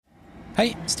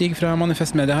Hei, Stig fra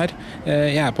Manifest Media her.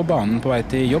 Jeg på banen på vei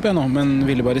til jobb nå, men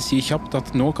ville bare si kjapt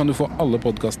at nå kan du få alle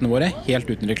podcastene våre helt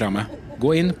uten reklame.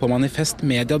 Gå inn på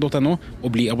manifestmedia.no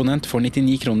og bli abonnent for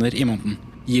 99 kroner i måneden.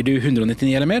 Gir du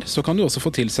 199 eller mer, så kan du også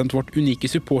få tilsendt vårt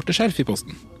unike supporterskjerf i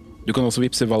posten. Du kan også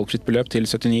vippse valgfritt beløp til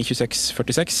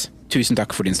 792646. Tusen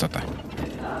takk for din støtte.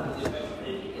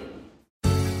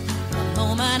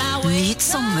 Nyt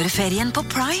sommerferien på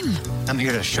Prime. I'm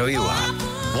here to show you a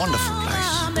wonderful place.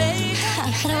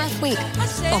 Had a rough week.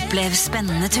 Opplev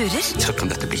spennende turer. Så kan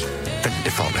dette bli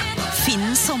veldig farlig.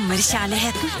 Finn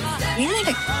sommerkjærligheten. You're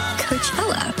like a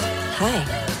Coachella. Hei.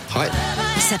 Hei.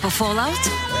 Se på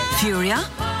Fallout, Furia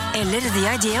eller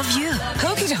The Idea of You.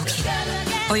 Okidoki.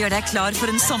 Og gjør deg klar for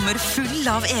en sommer full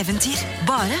av eventyr.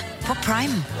 Bare på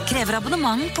Prime. Krever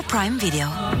abonnement på Prime Video.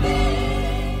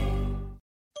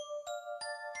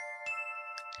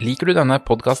 Liker du denne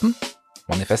podcasten?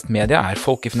 Manifest Media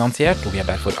folkefinansiert, og vi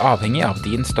derfor avhengig av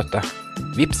din støtte.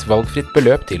 Vips valgfritt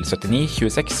beløp til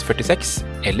 792646,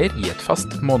 eller gi et fast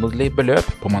månedlig beløp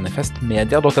på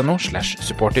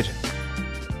manifestmedia.no/supporter.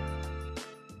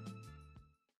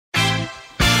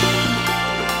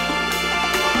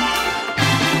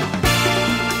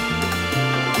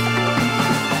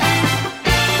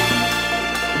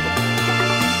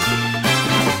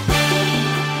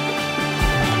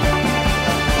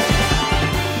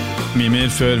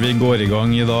 Mimir, før vi går i gang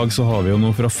i dag, så har vi jo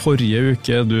noe fra forrige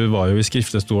uke. Du var jo i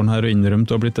skriftestolen her og innrømte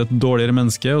å ha blitt et dårligere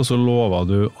menneske, og så lovet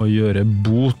du å gjøre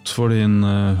bot for din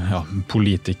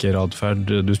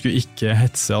politikeradferd. Du skulle ikke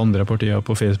hetse andre partier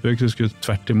på Facebook, du skulle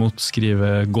tvert imot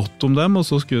skrive godt om dem, og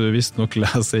så skulle du visst nok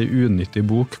lese en unyttig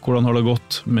bok. Hvordan har det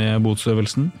gått med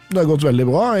botsøvelsen? Det har gått veldig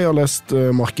bra. Jeg har lest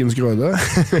Markens Grøde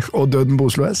og Døden på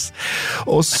Oslo S.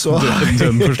 Og så...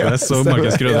 Døden på Oslo S og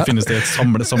Markens Grøde finnes det et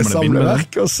samlebind med det.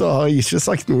 Og så har jeg ikke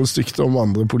sagt noe stygt om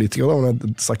andre politikere, men jeg har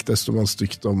sagt desto mer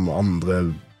stygt om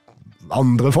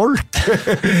andre folk.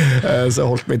 Så jeg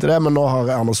holdt meg til det, men nå har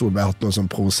Erna Solberg hatt noe sånn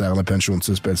provoserende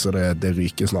pensjonsutspill, så det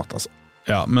ryker snart, altså.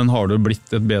 Ja, men har du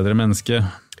blitt et bedre menneske?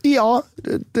 Ja,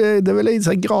 det vil jeg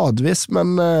si gradvis, men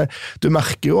du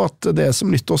merker jo at det som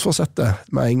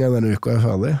nyttårsforsettet med en gang denne uka er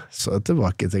ferdig, så er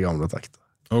tilbake til gamle takter.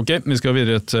 Ok, vi skal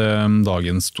videre til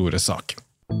dagens store sak.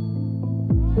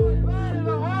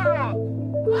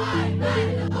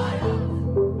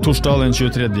 Torsdag den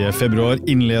 23. februar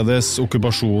innledes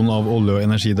okkupasjonen av Olje- og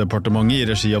energidepartementet i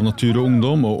regi av Natur og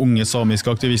Ungdom og unge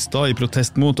samiske aktivister i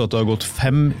protest mot at det har gått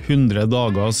 500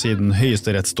 dager siden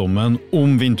høyesterettsdommen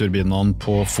om vindturbinene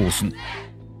på Fosen.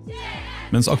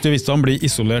 Mens aktivistene blir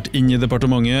isolert inn i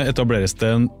departementet, etableres det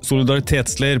en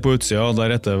solidaritetsleir på utsida,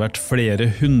 der etter hvert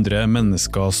flere hundre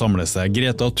mennesker samler seg.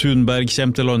 Greta Thunberg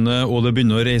kommer til landet, og det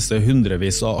begynner å reise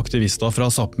hundrevis av aktivister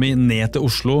fra Sápmi ned til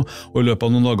Oslo, og i løpet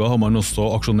av noen dager har man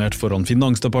også aksjonert foran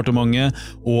Finansdepartementet,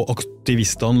 og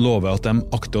aktivistene lover at de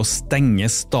akter å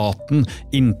stenge staten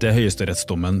inntil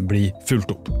høyesterettsdommen blir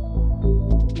fulgt opp.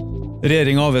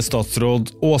 Regjeringen ved statsråd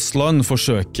Aasland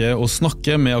forsøker å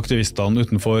snakke med aktivistene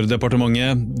utenfor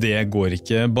departementet. Det går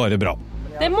ikke bare bra.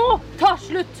 Det må ta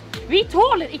slutt. Vi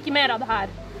tåler ikke mer av det her.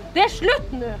 Det er slutt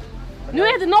nå. Nå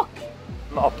er det nok.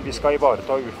 At vi skal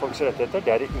ivareta urfolks rettigheter,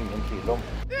 det er det ingen tvil om.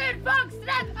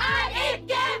 Urfolksrett er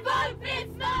ikke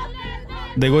valgfritt!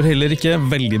 Det går heller ikke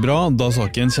veldig bra da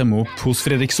saken kommer opp hos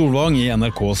Fredrik Solvang i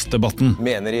NRKs Debatten.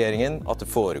 Mener regjeringen at det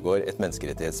foregår et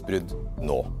menneskerettighetsbrudd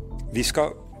nå? Vi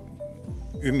skal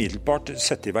umiddelbart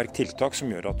sette i verk tiltak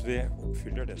som gjør at vi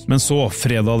oppfyller det. Men så,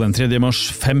 fredag den 3. mars,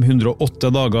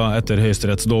 508 dager etter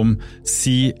høyesterettsdom,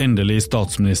 sier endelig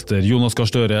statsminister Jonas Gahr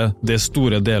Støre det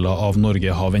store deler av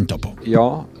Norge har ventet på.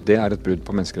 Ja, det er et brudd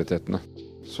på menneskerettighetene.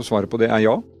 Så svaret på det er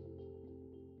ja.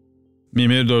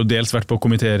 Mimir, du har dels vært på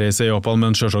komitéreise i Japan,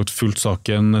 men selvsagt fulgt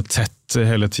saken tett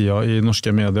hele tida i norske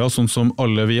medier, sånn som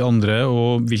alle vi andre,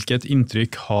 og hvilket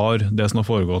inntrykk har det som har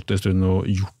foregått i stund og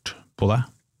gjort på deg?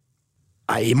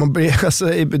 Nei,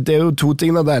 det er jo to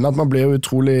ting. Det ene at man blir jo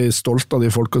utrolig stolt av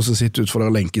de folka som sitter utenfor der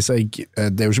og lenker seg.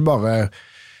 Det er jo ikke bare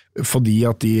fordi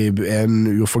at de er en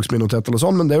urfolksminoritet eller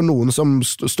sånn, men det er jo noen som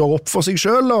står opp for seg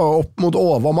selv og opp mot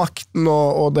overmakten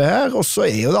og det her. Og så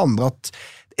er jo det andre at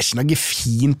det er ikke noe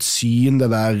fint syn, det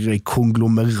der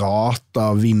konglomerat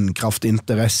av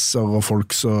vindkraftinteresser og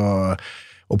folk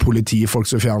og politifolk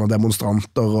som fjerner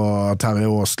demonstranter, og Terje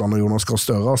Aasland og Jonas Gahr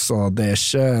Støre, så det er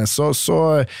ikke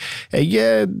så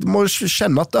jeg må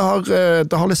kjenne at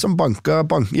det har liksom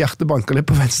hjertet banket litt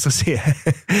på venstre side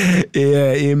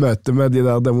i møte med de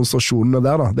der demonstrasjonene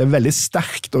der da. Det er veldig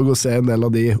sterkt å se en del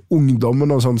av de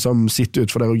ungdommene og sånn som sitter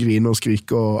utenfor der og griner og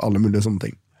skriker og alle mulige sånne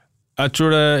ting. Jeg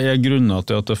tror det grunner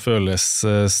til at det føles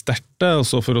sterkt,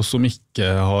 altså for oss som ikke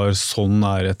har sånn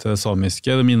nærhet til det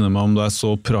samiske. Det minner meg om da jeg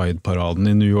så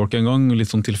Pride-paraden i New York en gang, litt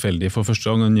sånn tilfeldig for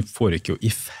første gang. Den foregikk jo i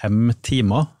 5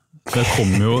 timer. Det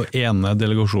kom jo ene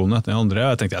delegasjonen etter den andre.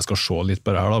 Jeg tenkte jeg skal se litt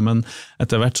på det her da, men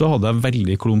etter hvert så hadde jeg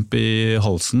veldig klump i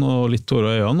halsen og litt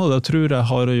tårer i øynene, og det tror jeg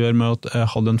har å gjøre med at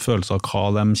jeg hadde en følelse av hva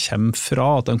de kommer fra,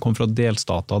 at de kom fra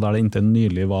delstater der det inntil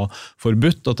nylig var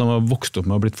forbudt, at de var vokst opp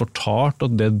med å blitt fortalt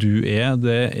at det du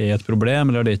det et problem,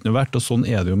 eller det ikke noe verdt, og sånn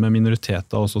det jo med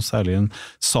minoriteter, også særlig den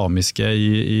samiske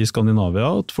i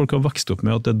Skandinavia, at folk har vokst opp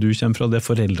med at det du kommer fra, det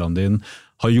foreldrene dine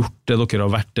har gjort, det dere har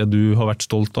vært, det du har vært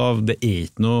stolt av, det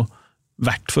ikke noe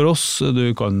verdt for oss,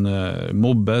 du kan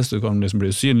mobbes, du kan liksom bli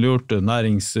synliggjort,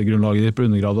 næringsgrunnlaget ditt blir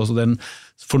undergravd, altså den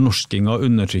fornorskinga,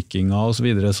 undertrykkinga og så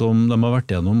videre som de har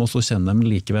vært gjennom, og så kjenner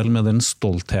de likevel med den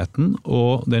stoltheten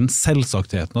og den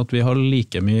selvsagtheten at vi har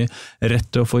like mye rett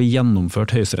til å få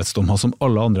gjennomført høyesterettsdommer som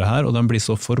alle andre her, og de blir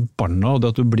så forbanna, og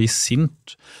det at du blir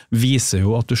sint viser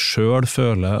jo at du selv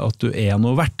føler at du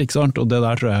noe verdt, ikke sant? Og det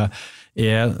der tror jeg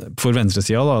for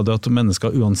venstresida da, det at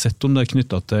mennesker uansett om det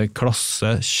knyttet til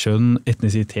klasse, kjønn,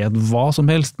 etnisitet, hva som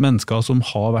helst, mennesker som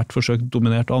har vært forsøkt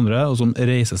dominert av andre, og som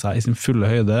reiser seg i sin fulle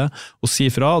høyde og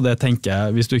sier fra, det tenker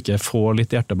jeg, hvis du ikke får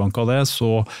litt hjertebank av det,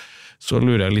 så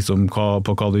lurer jeg liksom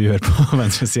på hva du gjør på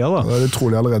venstresida da. Da du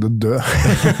trolig allerede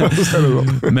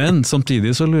død. Men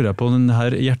samtidig så lurer jeg på om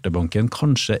denne hjertebanken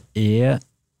kanskje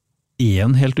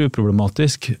helt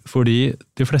uproblematisk, fordi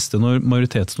de fleste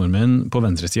majoritetsnordmenn på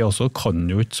venstresida også kan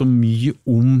jo ikke så mye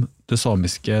om det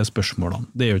samiske spørsmålene.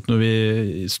 Det jo ikke noe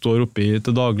vi står oppe i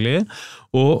til daglig,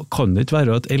 og kan det ikke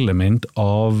være et element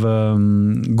av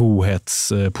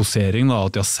godhetsposering, da,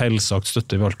 at ja, selvsagt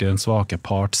støtter vi alltid den svake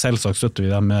part, selvsagt støtter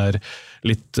vi dem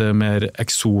litt mer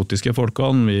eksotiske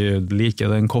folkene, vi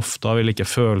liker den kofta, vi liker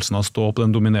følelsen av å stå på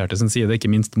den dominerte sin side, ikke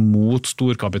minst mot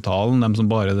storkapitalen, dem som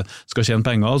bare skal tjene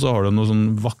penger, så har du noen sånn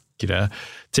vakre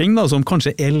ting da, som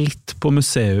kanskje litt på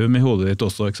museum i hodet ditt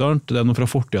også, ikke sant? Det noe fra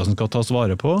fortida som skal tas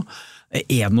vare på.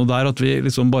 Det noe der at vi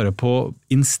liksom bare på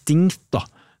instinkt da,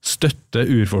 støtter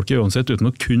urfolket uansett uten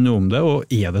å kunne om det, og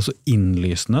det så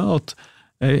innlysende at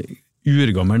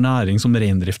urgammel næring som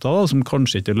reindrifta da, som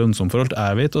kanskje ikke lønnsom for alt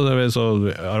jeg vet, og det så,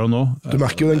 I don't know. Du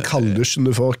merker jo den kalddusjen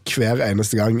du får hver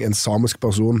eneste gang en samisk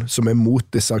person som mot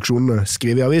disse aksjonene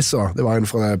skriver I avisa. Det var en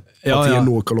fra partiet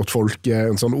Nordkalottfolk,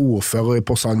 en sånn ordfører I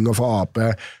Porsanger fra AP,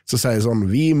 som sier sånn,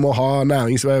 vi må ha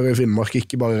næringsveier I Finnmark,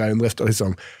 ikke bare reindrifta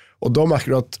liksom. Og da merker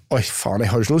du at, oi faen,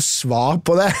 jeg har jo ikke noe svar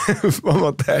på det. På en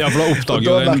måte. Ja, for da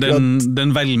oppdager du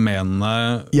den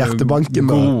velmenende,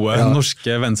 gode,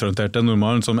 norske venstreorienterte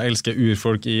nordmannen som elsker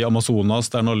urfolk I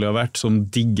Amazonas, der han aldri har vært, som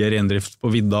digger reindrift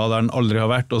på vidda, der han aldri har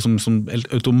vært, og som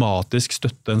automatisk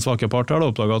støtter en svake part her,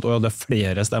 da oppdager at det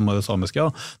flere stemmer det samiske,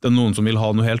 ja. Det noen som vil ha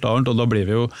noe helt annet, og da blir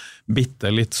vi jo bitte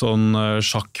litt sånn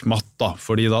sjakkmatt da,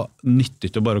 fordi da nytter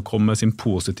ikke å bare komme med sin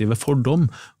positive fordom,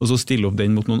 og så stille opp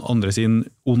den mot noen andre sin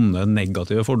onde,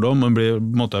 negative fordom, man blir på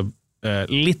en måte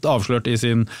litt avslørt I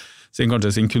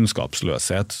kanskje sin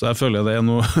kunnskapsløshet, så jeg føler det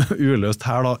noe uløst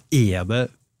her da, det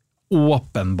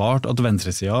åpenbart at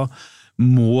venstresida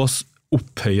må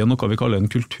opphøye noe vi kaller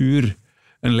en kultur,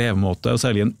 en levemåte, og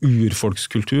særlig en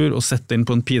urfolkskultur, og sette den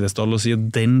på en pidestall og si at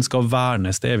den skal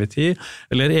vernes til evig tid,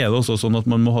 eller det også sånn at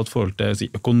man må ha et forhold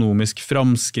til økonomisk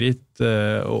framskritt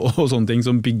og sånne ting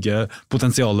som bygger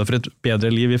potensialet for et bedre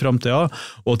liv I fremtiden,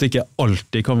 og at det ikke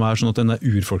alltid kan være sånn at denne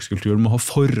urfolkskulturen må ha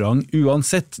forrang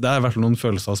uansett. Det I hvert fall noen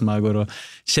følelser som jeg går og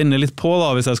kjenner litt på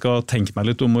da, hvis jeg skal tenke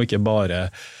meg litt om og ikke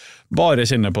bare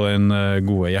kjenne på den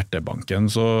gode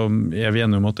hjertebanken, så vi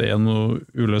enige om at det noe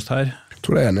uløst her. Jeg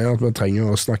tror det enig at vi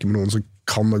trenger å snakke med noen som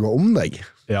kan noe om deg.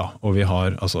 Ja, og vi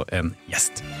har altså en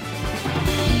gjest.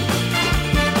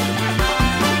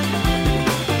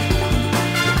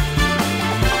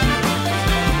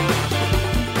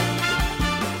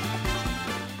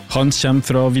 Han kommer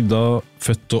fra vidda,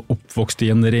 født og oppvokst I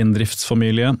en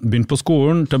reindriftsfamilie, begynt på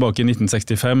skolen tilbake I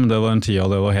 1965, det var en tid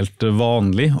det var helt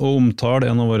vanlig å omtale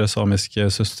en av våre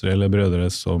samiske søstre eller brødre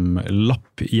som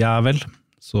lappjævel.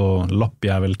 Så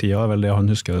lappjæveltida vel det han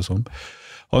husker det som.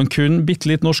 Han kunne bitte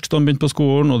litt norsk da han begynte på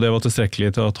skolen, og det var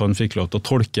tilstrekkelig til at han fikk lov til å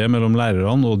tolke mellom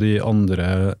lærerne og de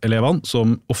andre elevene,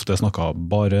 som ofte snakket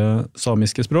bare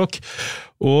samiske språk.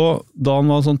 Og da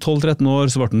han var sånn 12-13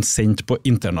 år, så ble han sendt på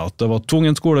internat. Det var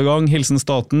tvungen skolegang, hilsen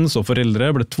staten, så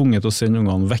foreldre ble tvunget til å sende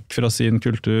ungene vekk fra sin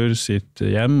kultur, sitt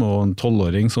hjem, og en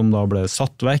 12-åring som da ble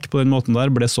satt vekk på den måten der,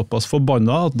 ble såpass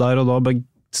forbannet at der og da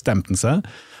bestemte han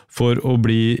seg for å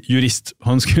bli jurist.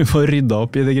 Han skulle få rydda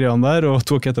opp i de greiene der, og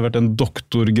tok etter hvert en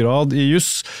doktorgrad i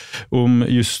juss, om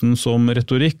jussen som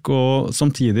retorikk, og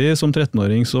samtidig som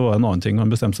 13-åring så var det en annen ting han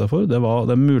bestemte seg for. Det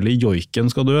er mulig joiken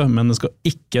skal dø, men den skal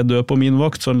ikke dø på min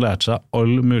vakt, så han lærte seg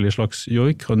all mulig slags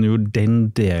joik. Han gjorde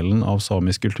den delen av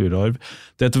samisk kulturarv.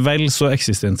 Det er et vel så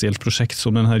eksistensielt prosjekt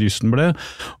som denne jussen ble,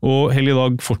 og hele i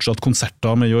dag fortsatt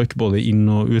konserter med joik, både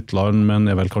inn- og utland, men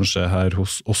er vel kanskje her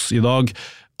hos oss i dag,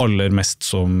 aller mest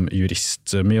som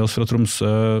jurist. Med oss fra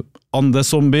Tromsø, Ande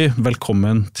Zombie,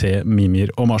 velkommen til Mimir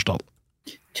og Marsdal.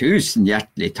 Tusen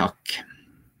hjertelig takk.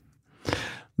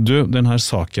 Du, denne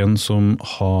saken som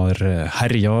har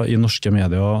herjet i norske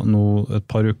medier nå et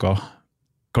par uker,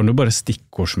 kan du bare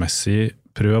stikkordsmessig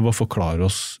prøve å forklare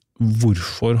oss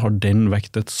hvorfor har den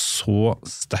vekt et så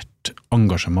sterkt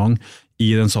engasjement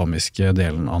i den samiske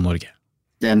delen av Norge?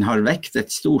 Den har vekt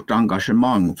et stort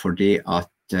engasjement fordi at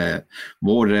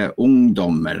våre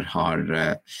ungdommer har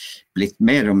blitt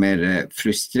mer og mer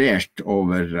frustrert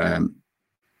over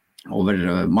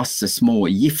masse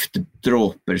små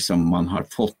giftdråper som man har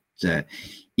fått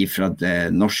ifra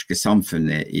det norske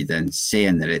samfunnet i den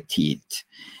senere tid,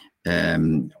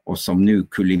 og som nå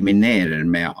kulminerer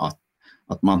med at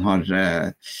man har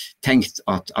tenkt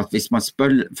at hvis man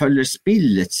følger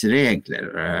spillets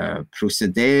regler,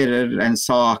 prosederer en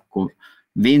sak og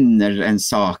vinner en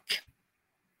sak,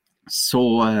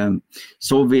 så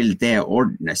vil det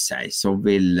ordne seg, så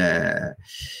vil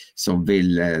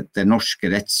det norske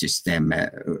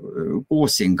rettssystemet gå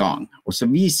sin gang. Og så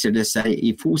viser det seg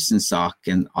i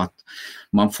Fosen-saken at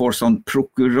man får sånn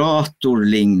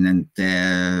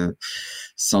prokuratorlignende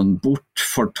sånn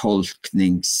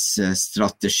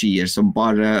bortfortolkningsstrategier som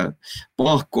bare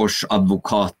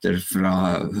bakgårdsadvokater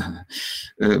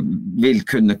vil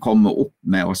kunne komme opp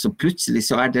med, og så plutselig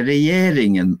så er det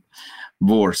regjeringen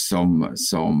vår som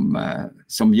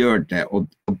gjør det, og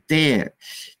det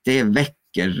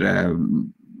vekker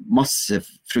masse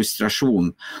frustrasjon,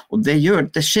 og det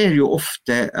skjer jo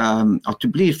ofte at du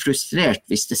blir frustrert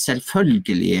hvis det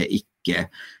selvfølgelig ikke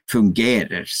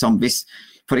fungerer, som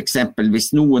for eksempel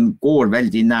hvis noen går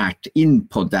veldig nært inn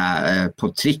på deg på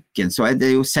trikken, så er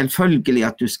det jo selvfølgelig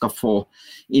at du skal få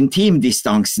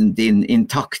intimdistansen din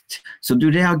intakt, så du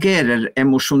reagerer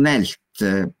emosjonelt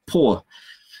på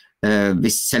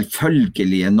hvis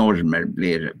selvfølgelige normer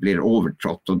blir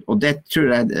overtrådt, og det tror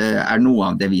jeg er noe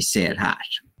av det vi ser her.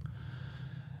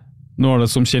 Nå har det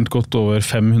som kjent gått over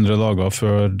 500 dager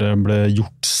før det ble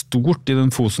gjort stort i den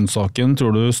Fosen-saken.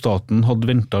 Tror du staten hadde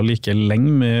ventet like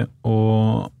lenge med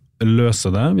å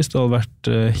løse det, hvis det hadde vært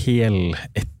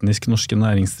heletnisk norske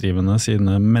næringsdrivende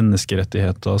sine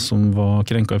menneskerettigheter som var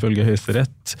krenket ifølge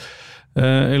Høyesterett?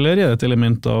 Eller er det et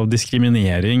element av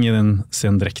diskriminering i den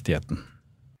sendrektigheten?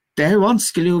 Det er jo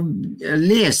vanskelig å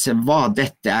lese hva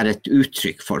dette er et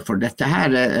uttrykk for dette her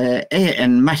er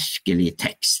en merkelig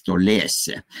tekst å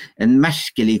lese, en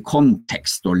merkelig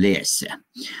kontekst å lese.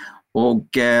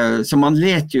 Og så man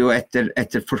leter jo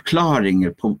etter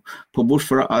forklaringer på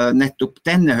hvorfor nettopp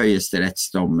denne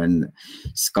høyesterettsdommen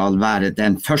skal være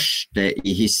den første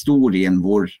i historien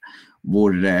hvor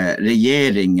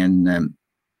regjeringen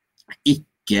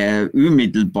ikke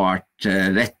umiddelbart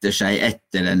retter seg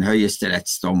etter en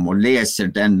høyesterettsdom og leser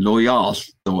den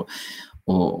lojalt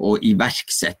og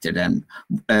iverksetter den.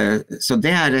 Så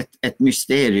det er et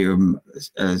mysterium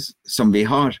som vi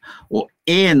har, og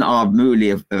en av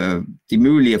de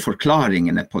mulige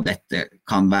forklaringene på dette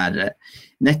kan være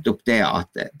nettopp det at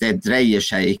det dreier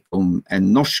seg ikke om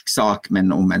en norsk sak,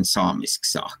 men om en samisk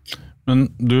sak.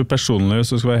 Men du personlig,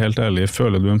 så skal jeg være helt ærlig,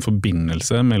 føler du en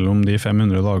forbindelse mellom de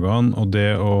 500 dagene og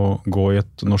det å gå i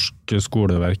et norsk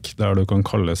skoleverk der du kan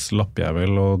kalles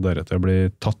lappjævel og deretter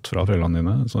bli tatt fra foreldrene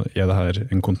dine? Så er det her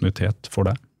en kontinuitet for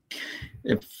deg?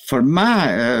 For meg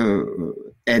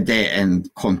er det en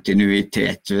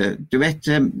kontinuitet. Du vet,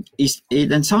 i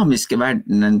den samiske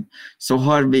verdenen så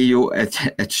har vi jo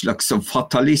et slags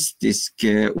fatalistisk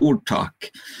ordtak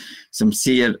som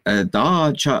sier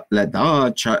 «Dacha le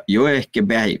dacha joeke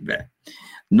beive».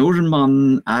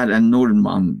 Nordmann er en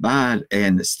nordmann hver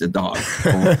eneste dag.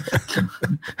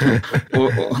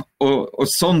 Og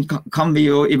sånn kan vi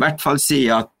jo i hvert fall si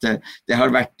at det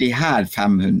har vært de her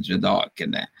 500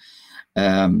 dagene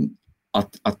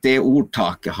at det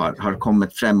ordtaket har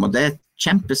kommet frem. Og det er et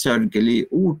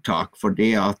kjempesørgelig ordtak,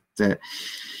 fordi at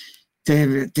det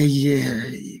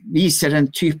viser en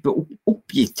type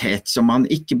oppgitthet som man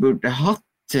ikke burde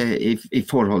hatt i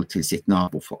forhold til sitt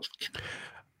nabofolk.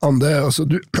 Ande, altså,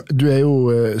 du jo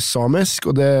samisk,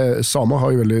 og samer har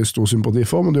jeg veldig stor sympati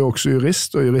for, men du også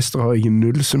jurist, og jurister har jeg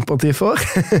null sympati for.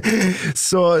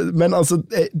 Men altså,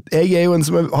 jeg jo en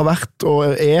som har vært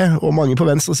og mange på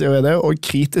venstresiden det, og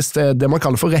kritisk til det man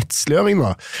kaller for rettsliggjøring,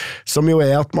 da, som jo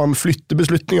at man flytter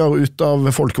beslutninger ut av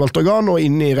folkevalgte organ og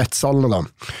inn i rettssalene. Da.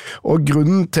 Og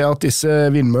grunnen til at disse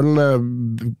vindmøllene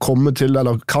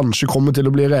kanskje kommer til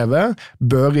å bli revet,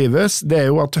 bør rives, det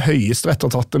jo at Høyesterett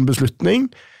har tatt en beslutning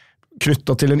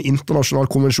knyttet til en internasjonal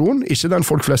konvensjon, ikke den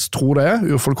folk flest tror det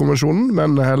urfolkkonvensjonen,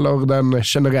 men heller den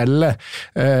generelle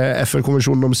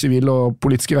FN-konvensjonen om sivile og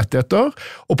politiske rettigheter.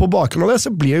 Og på bakgrunn av det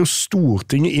så blir jo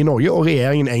Stortinget i Norge og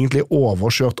regjeringen egentlig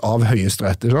overkjørt av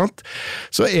Høyesterett.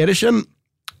 Så det ikke en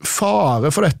fare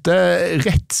for dette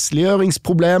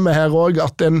rettsliggjøringsproblemet her også,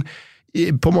 at den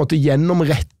på en måte gjennom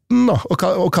retten da,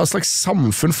 og hva slags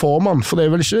samfunn får man? For det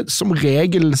vel ikke som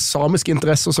regel samiske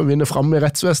interesser som vinner frem i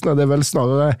rettsvesenet, det vel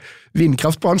snarere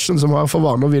vindkraftbransjen som har for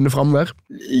vane å vinne frem der.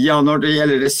 Ja, når det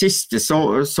gjelder det siste,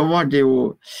 så var det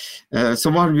jo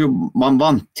man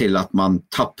vant til at man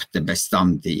tappte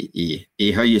bestandig i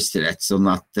Høyesterett, sånn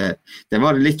at det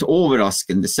var litt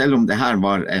overraskende, selv om det her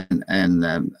var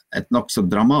et nok så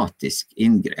dramatisk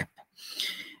inngrep.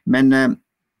 Men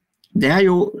det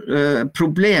jo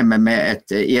problemet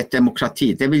med i et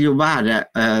demokrati, det vil jo være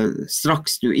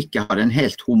straks du ikke har en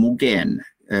helt homogen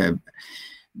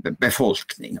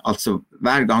befolkning, altså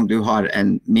hver gang du har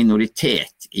en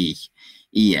minoritet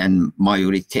i en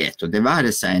majoritet, og det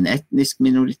være seg en etnisk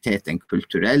minoritet, en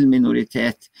kulturell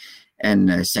minoritet,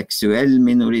 en seksuell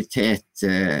minoritet,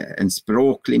 en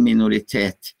språklig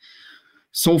minoritet,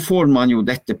 så får man jo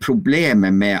dette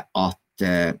problemet med at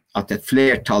et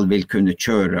flertall vil kunne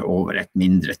kjøre over et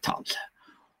mindretall.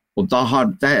 Og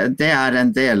det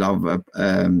en del av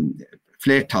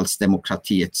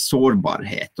flertallsdemokratiets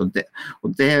sårbarhet,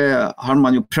 og det har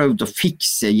man jo prøvd å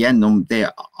fikse gjennom det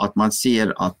at man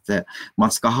sier at man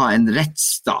skal ha en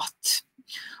rettsstat,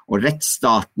 og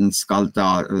rettsstaten skal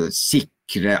da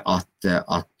sikre at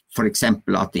for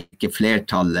eksempel at ikke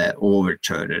flertallet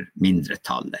overkjører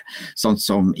mindretallet. Sånn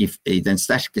som i den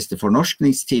sterkeste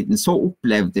fornorskningstiden så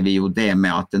opplevde vi jo det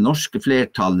med at det norske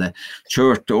flertallet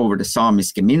kjørte over det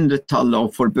samiske mindretallet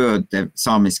og forbød det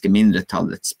samiske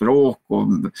mindretallets språk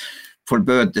og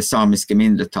forbød det samiske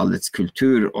mindretallets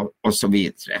kultur og så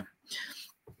videre.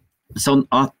 Sånn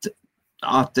at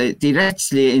de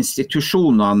rettslige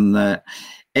institusjonene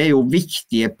jo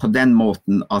viktige på den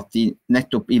måten at de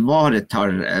nettopp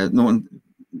ivaretar noen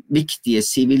viktige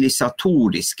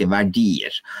sivilisatoriske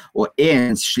verdier. Og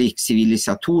en slik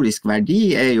sivilisatorisk verdi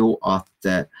jo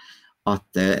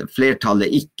at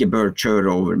flertallet ikke bør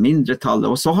kjøre over mindretallet.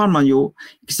 Og så har man jo,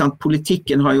 ikke sant,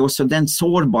 politikken har jo også den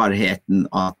sårbarheten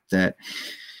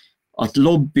at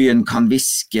lobbyen kan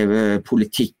viske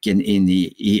politikken inn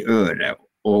i øret.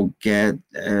 Og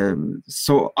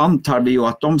så antar vi jo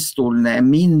at domstolene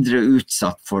mindre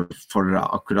utsatt for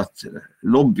akkurat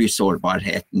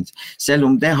lobbysårbarheten, selv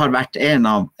om det har vært en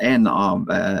av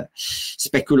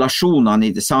spekulasjonene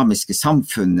i det samiske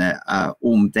samfunnet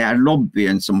om det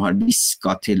lobbyen som har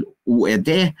visket til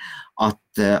OED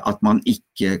at man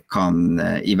ikke kan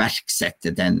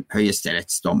iverksette den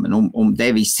høyesterettsdommen. Om det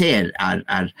vi ser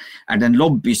den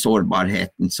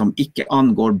lobbysårbarheten som ikke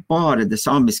angår bare det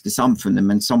samiske samfunnet,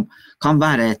 men som kan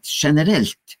være et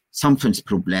generelt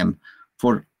samfunnsproblem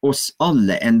for oss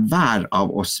alle, enhver av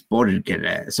oss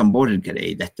som borgere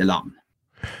i dette land.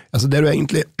 Altså det du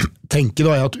egentlig tenker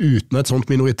da at uten et sånt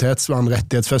minoritetsvern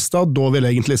rettighetsfestet, da vil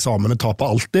egentlig samene tape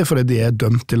alltid, fordi de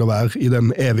dømt til å være i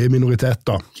den evige minoritet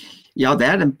da. Ja, det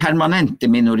den permanente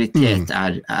minoritet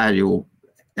jo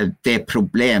det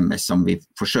problemet som vi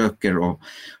forsøker å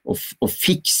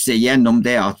fikse gjennom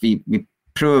det at vi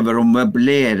prøver å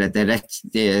møblere de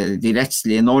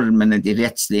rettslige normene, de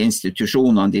rettslige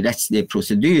institusjonene, de rettslige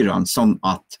prosedyrene, sånn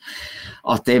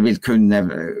at det vil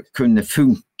kunne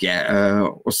funke.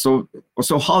 Og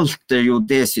så halter jo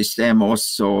det systemet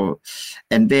også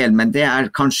en del, men det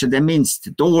kanskje det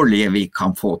minst dårlige vi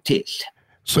kan få til.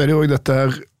 Så det jo dette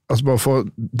her, altså bare for,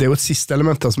 det jo et siste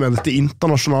element som dette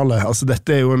internasjonale, altså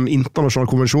dette jo en internasjonal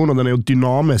konvensjon, og den jo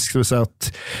dynamisk, så vi ser at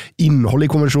innholdet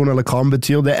i konvensjonen, eller hva den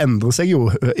betyr, det endrer seg jo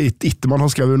etter man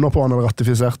har skrevet under på den eller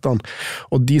ratifisert den.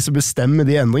 Og de som bestemmer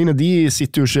de endringene, de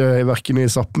sitter jo ikke hverken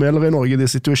i Sápmi eller i Norge,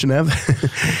 de sitter jo i Genève.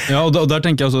 Ja, og der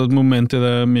tenker jeg altså et moment i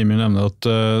det Mimir nevner, at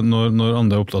når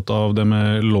andre opptatt av det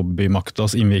med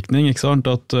lobbymaktas innvirkning, ikke sant?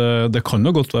 At det kan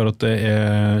jo godt være at det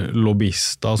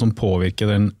lobbyister som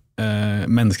påvirker den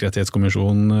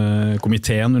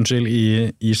komiteen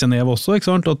i Genève også, ikke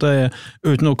sant? At det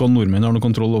uten noe nordmenn har noe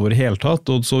kontroll over helt tatt,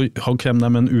 og så kommer de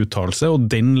med en uttalelse, og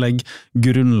den legger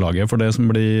grunnlaget for det som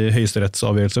blir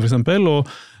høyesterettsavgjørelse for eksempel, og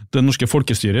det norske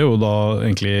folkestyret er jo da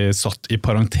egentlig satt i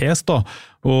parentes da,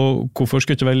 og hvorfor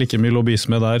skulle det ikke være like mye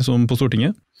lobbyisme der som på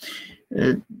Stortinget?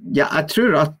 Ja, jeg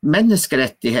tror at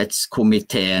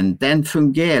menneskerettighetskomiteen, den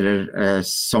fungerer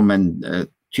som en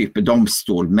type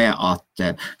domstol med at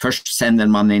først sender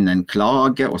man inn en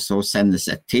klage, og så sendes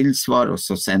et tilsvar, og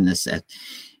så sendes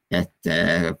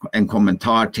en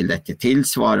kommentar til dette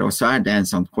tilsvaret, og så det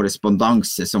en sånn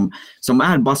korrespondanse som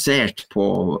basert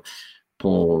på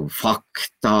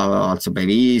fakta, altså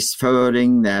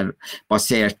bevisføring, det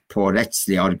basert på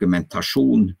rettslig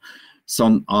argumentasjon,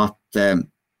 sånn at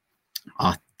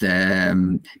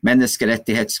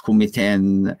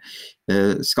menneskerettighetskomiteen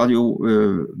skal jo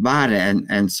være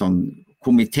en sånn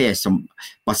komité som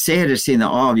baserer sine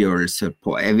avgjørelser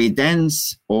på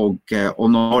evidens og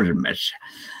normer,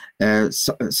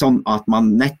 sånn at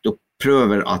man nettopp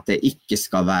prøver at det ikke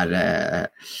skal være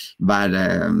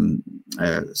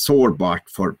sårbart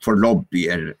for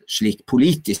lobbyer, slik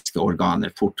politiske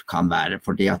organer fort kan være,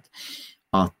 fordi at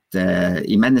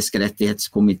i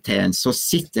menneskerettighetskomiteen så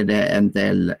sitter det en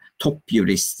del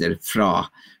toppjurister fra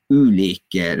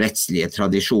ulike rettslige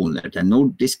tradisjoner, den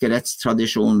nordiske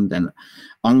rettstradisjonen, den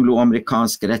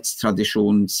angloamerikanske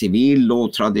rettstradisjonen,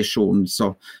 sivillovtradisjonen,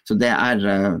 så det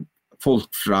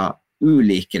folk fra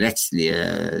ulike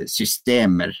rettslige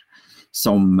systemer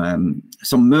som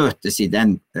møtes i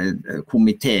den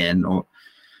komiteen, og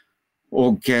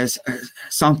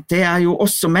sant, det jo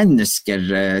også mennesker,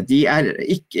 de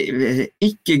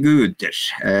ikke guder,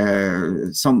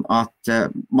 sånn at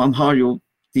man har jo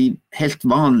de helt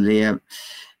vanlige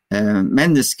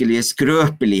menneskelige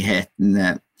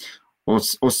skrøpelighetene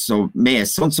også med,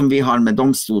 sånn som vi har med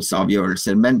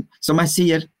domstolsavgjørelser, men som jeg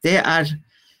sier, det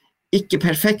ikke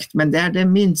perfekt, men det det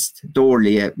minst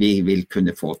dårlige vi vil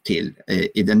kunne få til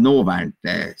i det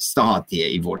nåværende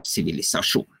stadiet i vår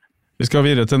sivilisasjon. Vi skal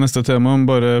videre til neste tema,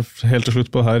 bare helt til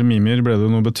slutt på her, Mimir, ble du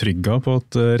noe betrygget på at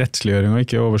rettsliggjøringen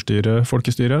ikke overstyrer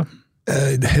folkestyret?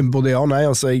 Både ja og nei,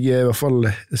 altså jeg I hvert fall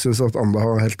synes at andre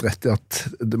har helt rett I at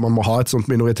man må ha et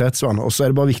sånt minoritetsvern, og så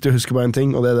det bare viktig å huske på en ting,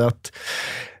 og det det at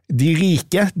de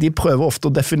rike, de prøver ofte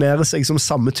å definere seg som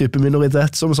samme type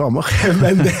minoritet som samer,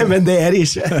 men det de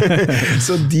ikke.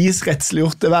 Så deres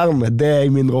rettsliggjorte vern, det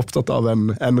jeg mindre opptatt av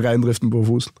enn reindriften på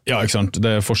Fosen. Ja, ikke sant,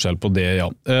 det forskjell på det, ja.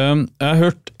 Jeg har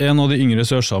hørt en av de yngre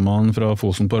sørsamene fra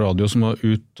Fosen på radio som var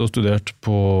ute og studert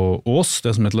på Ås,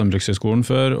 det som heter Landbrukshøgskolen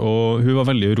før, og hun var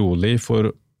veldig urolig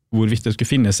for hvorvidt det skulle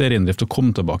finnes reindrift å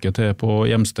komme tilbake til på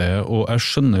hjemstedet, og jeg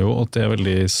skjønner jo at det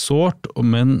veldig sårt,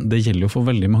 men det gjelder jo for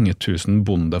veldig mange tusen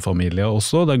bondefamilier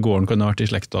også, der gården kan ha vært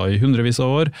I slekta I hundrevis av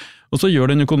år, og så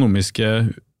gjør den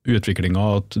økonomiske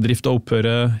utviklingen at drifta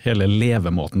opphører, hele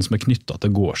levemåten som knyttet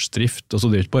til gårdsdrift,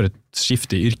 altså det ikke bare et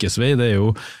skifte I yrkesvei, det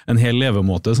jo en hel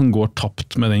levemåte som går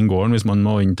tapt med den gården hvis man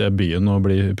må inn til byen og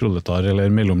bli proletar eller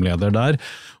mellomleder der,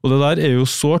 og det der jo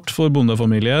sårt for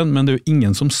bondefamilien, men det jo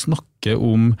ingen som snakker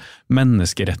om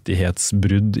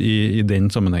menneskerettighetsbrudd I den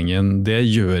sammenhengen. Det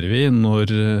gjør vi når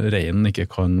reinen ikke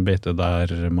kan beite der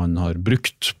man har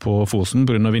brukt på Fosen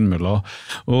på grunn av vindmøller.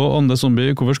 Og Ande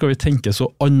Zombie, hvorfor skal vi tenke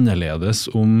så annerledes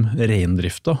om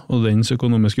reindrifta og dens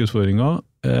økonomiske utfordringer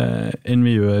enn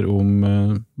vi gjør om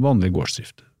vanlig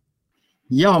gårdsdrift?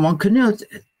 Ja, man kunne jo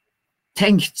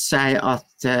tenkt deg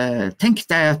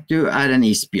at du en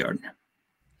isbjørn.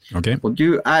 Okay. Og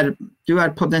du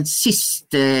på den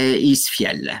siste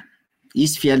isfjellet.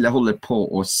 Isfjellet holder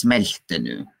på å smelte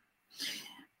nå.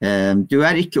 Du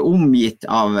ikke omgitt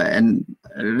av en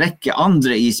rekke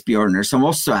andre isbjørner som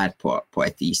også på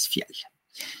et isfjell.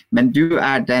 Men du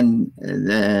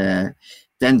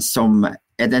den som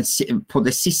på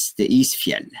det siste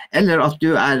isfjellet. Eller at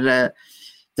du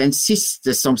den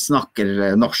siste som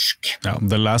snakker norsk. Ja,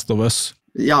 the last of us.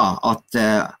 Ja,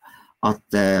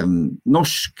 at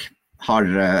norsk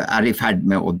I ferd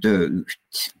med å dø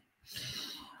ut.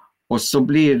 Og så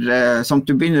som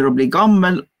du begynner å bli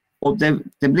gammel, og det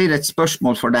blir et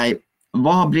spørsmål for deg,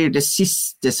 hva blir det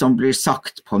siste som blir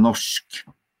sagt på norsk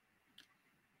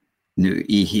nå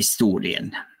I historien?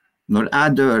 Når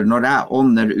jeg dør, når jeg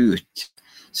ånder ut,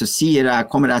 så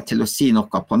kommer jeg til å si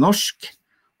noe på norsk,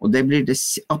 og det blir det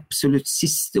absolutt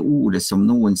siste ordet som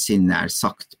noensinne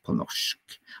sagt på norsk.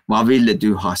 Hva ville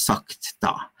du ha sagt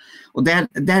da? Og det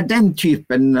den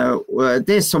typen,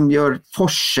 det som gjør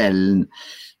forskjellen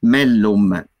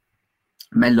mellom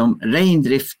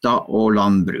reindrifta og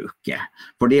landbruket.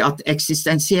 Fordi at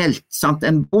eksistensielt, sant,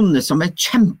 en bonde som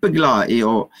kjempeglad I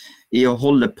å i å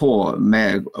holde på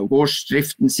med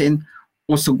gårdsdriften sin,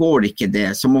 og så går det ikke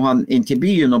det, så må han inn til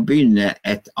byen og begynne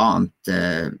et annet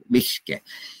virke.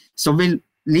 Så vil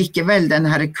likevel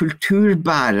denne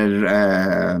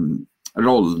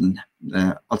kulturbærerrollen,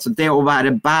 altså det å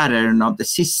være bæreren av det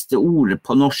siste ordet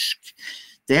på norsk,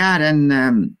 det er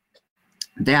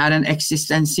en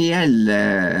eksistensiell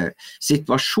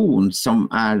situasjon som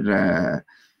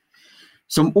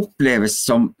oppleves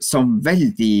som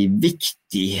veldig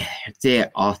viktig, det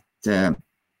at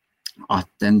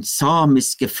den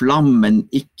samiske flammen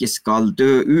ikke skal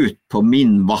dø ut på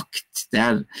min vakt. Det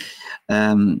er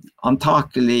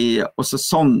antakelig også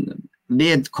sånn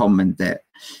vedkommende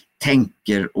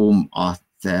tenker om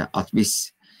at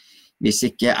hvis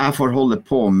ikke jeg får holde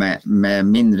på med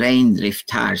min reindrift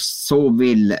her, så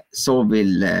vil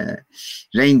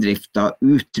reindrifta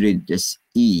utryddes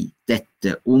i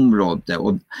dette området.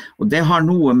 Og det har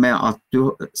noe med at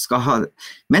du skal ha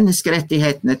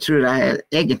menneskerettighetene, tror jeg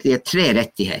egentlig er 3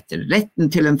 rettigheter. Retten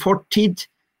til en fortid,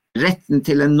 retten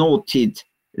til en nåtid,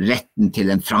 retten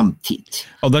til en framtid.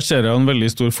 Ja, der ser jeg en veldig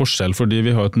stor forskjell, fordi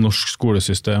vi har et norsk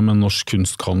skolesystem, en norsk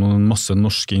kunstkanon, en masse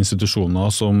norske institusjoner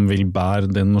som vil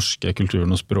bære den norske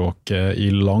kulturen og språket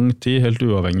i lang tid, helt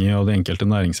uavhengig av de enkelte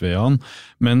næringsveiene.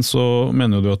 Men så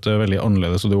mener du at det er veldig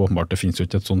annerledes, og det er åpenbart det finnes jo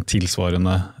ikke et sånn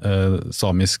tilsvarende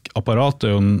samisk apparat. Det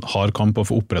er jo en hard kamp å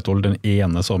få opprettholdt den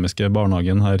ene samiske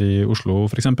barnehagen her i Oslo,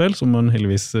 for eksempel, som man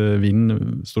heldigvis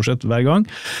vinner stort sett hver gang.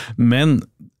 Men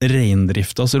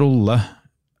reindriftas rolle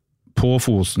på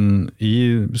Fosen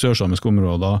i sørsamiske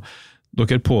områder,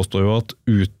 dere påstår jo at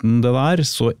uten det der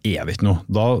så er det ikke noe.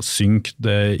 Da synker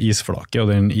det isflaket,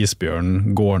 og den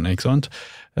isbjørnen går ned, ikke sant?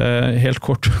 Helt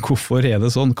kort, hvorfor er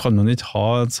det sånn? Kan man ikke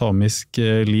ha et samisk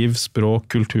liv, språk,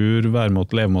 kultur,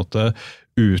 væremåte, levemåte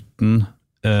uten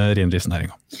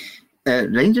reindriftsnæringen?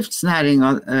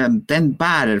 Reindriftsnæringen, den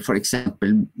bærer for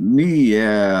eksempel mye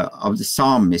av det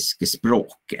samiske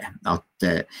språket, at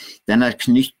den er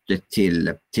knyttet til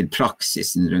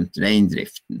praksisen rundt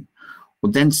reindriften. Og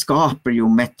den skaper jo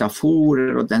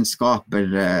metaforer, og den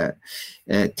skaper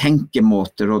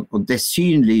tenkemåter, og det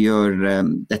synliggjør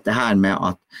dette her med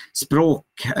at språk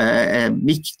er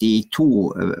viktig i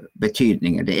 2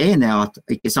 betydninger. Det ene er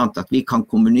ikke sant, at vi kan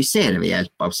kommunisere ved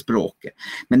hjelp av språket,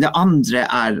 men det andre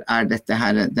er dette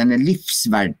her, denne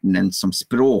livsverdenen som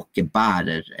språket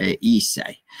bærer i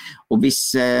seg. Og hvis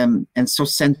en så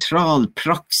sentral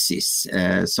praksis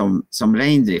som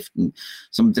reindriften,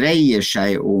 som dreier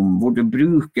seg om hvor du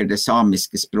bruker det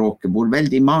samiske språket, hvor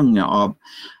veldig mange av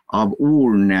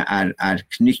ordene er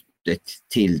knyttet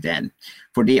til den.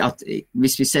 Fordi at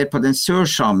hvis vi ser på den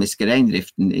sørsamiske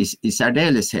reindriften i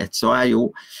særdeleshet, så er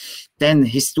jo den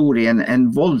historien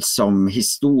en voldsom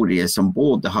historie som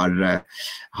både har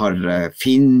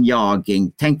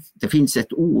finnjaging. Tenk, det finnes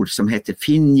et ord som heter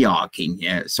finnjaging,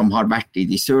 som har vært i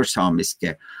de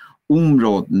sørsamiske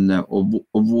områdene, og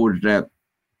hvor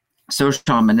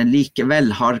sørsamene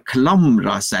likevel har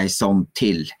klamret seg sånn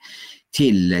til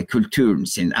kulturen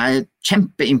sin. Jeg er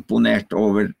kjempeimponert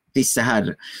over disse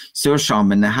her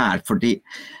sørsamene her, fordi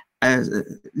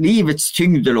livets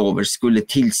tyngdelover skulle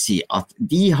tilsi at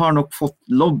de har nok fått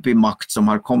lobbymakt som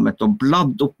har kommet og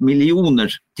bladd opp millioner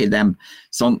til dem,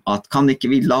 sånn at kan ikke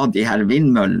vi la de her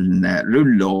vindmøllene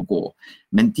rulle og gå.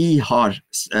 Men de har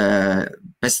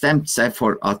bestemt seg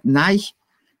for at nei,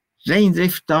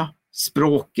 reindrifta,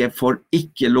 språket får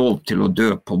ikke lov til å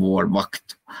dø på vår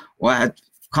vakt. Og jeg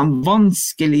kan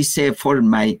vanskelig se for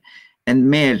meg en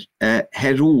mer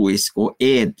heroisk og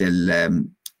edel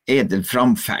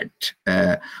framferd.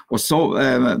 Og så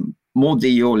må de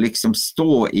jo liksom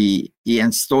stå i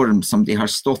en storm som de har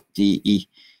stått i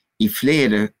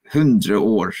flere 100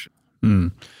 år.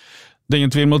 Det er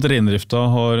ingen tvil om at reindrifta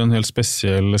har en helt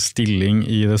spesiell stilling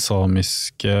i det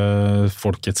samiske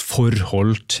folkets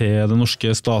forhold til den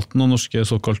norske staten og norske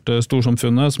såkalte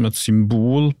storsamfunnet, som et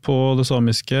symbol på det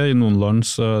samiske. I noen land,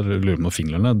 så lurer man på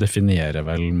Finland, definerer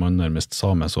vel man nærmest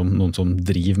same som noen som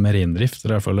driver med reindrift. Det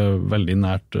er i hvert fall veldig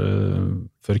nært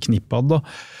forknippet da.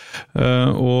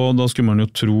 Og da skulle man jo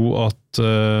tro at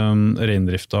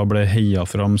reindrifta ble heia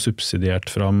fram, subsidiert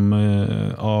fram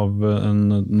av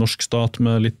en norsk stat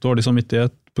med litt dårlig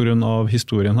samvittighet på grunn av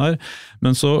historien her.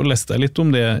 Men så leste jeg litt om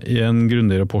det i en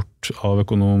grundig rapport av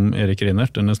økonom Erik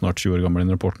Reinert. Den er snart 20 år gammel,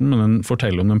 den rapporten, men den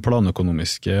forteller om den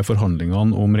planøkonomiske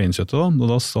forhandlingene om reinkjøttet da. Og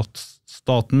da satt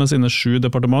staten med sine 7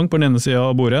 departement på den ene siden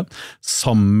av bordet,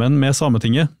 sammen med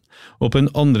Sametinget, Og på den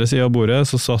andre siden av bordet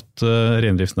så satt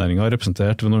reindriftsnæringen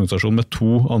representert ved en organisasjon med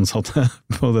 2 ansatte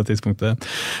på det tidspunktet.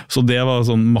 Så det var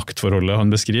sånn maktforholdet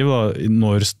han beskriver da,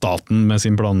 når staten med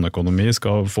sin planøkonomi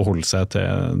skal forholde seg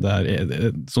til det her.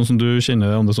 Sånn som du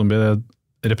kjenner det, Ande Zombie, det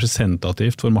er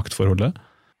representativt for maktforholdet?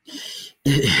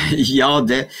 Ja,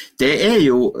 det er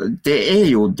jo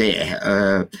det.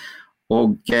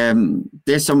 Og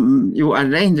det som jo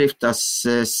reindriftas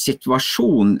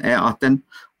situasjon at den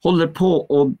holder på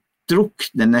å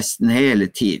drukne nesten hele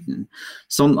tiden.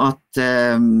 Sånn at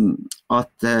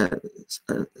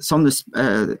sånne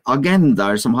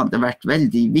agendaer som hadde vært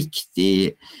veldig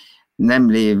viktige,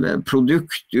 nemlig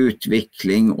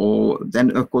produktutvikling og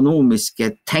den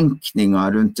økonomiske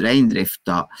tenkningen rundt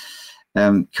reindrifta,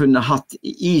 kunne hatt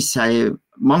i seg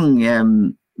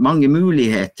mange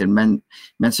muligheter, men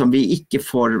som vi ikke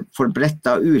får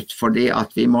brettet ut, fordi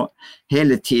at vi må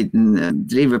hele tiden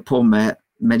drive på med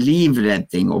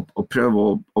livredding og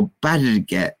prøve å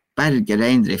berge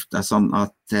reindrifta, sånn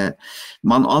at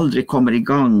man aldri kommer i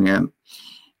gang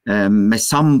med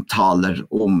samtaler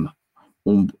om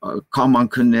hva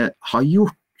man kunne ha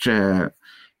gjort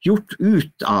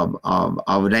ut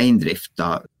av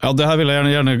reindrifta. Ja, det her vil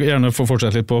jeg gjerne få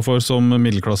fortsette litt på, for som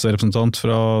middelklasserepresentant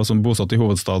som bosatt i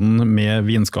hovedstaden med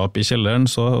vinskap i kjelleren,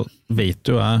 så vet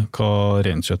jo jeg hva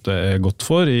reinkjøttet godt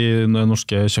for i det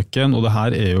norske kjøkken, og det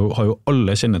her har jo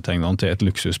alle kjennetegnene til et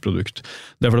luksusprodukt.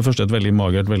 Det for det første et veldig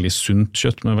magert, veldig sunt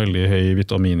kjøtt med veldig høy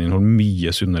vitamininnhold, mye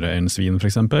sunnere enn svin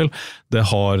for eksempel. Det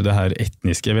har det her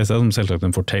etniske ved seg, som selvsagt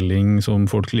en fortelling som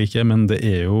folk liker, men det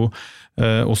jo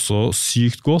også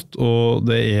sykt godt, og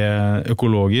det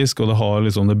økologisk, og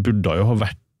det burde jo ha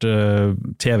vært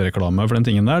TV-reklame for den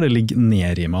tingen der. Det ligger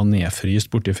nedrimet,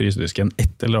 nedfryst borti frysedisken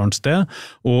et eller annet sted,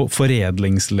 og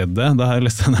foredlingsleddet, det her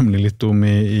leste jeg nemlig litt om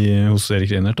hos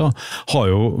Erik Reinert, har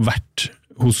jo vært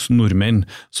hos nordmenn.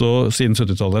 Så siden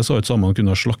 70-tallet så har ikke sammen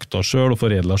kunnet slakta selv og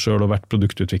foredla selv og vært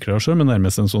produktutviklere selv, men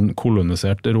nærmest en sånn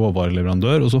kolonisert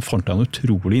råvareleverandør, og så fant jeg noe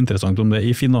utrolig interessant om det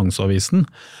i Finansavisen,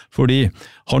 fordi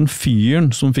han fyren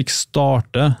som fikk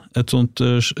starte et sånt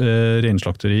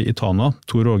reinslakteri i Tana,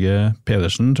 Tor Åge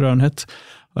Pedersen tror jeg han het,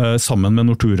 sammen med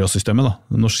Nortura-systemet,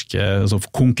 norske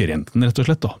konkurrenten rett og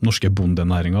slett, norske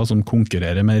bondenæringer som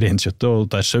konkurrerer med reinkjøttet, og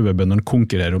der sauebøndene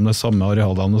konkurrerer om det samme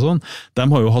arealene og sånn, de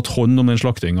har jo hatt hånd om den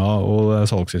slaktinga og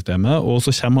salgssystemet, og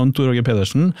så kommer han Tor Åge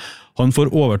Pedersen, han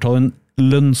får overta den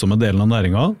lønnsomme delen av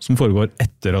næringa, som foregår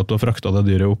etter at du har frakta det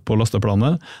dyret opp på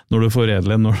lasteplanet, når du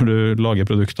foredler, når du lager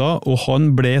produkter, og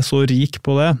han ble så rik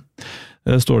på det,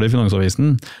 står det i Finansavisen,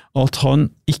 at han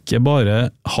ikke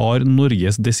bare har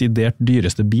Norges desidert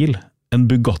dyreste bil, en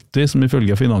Bugatti som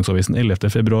ifølge Finansavisen 11.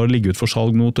 februar ligger ut for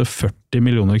salg nå til 40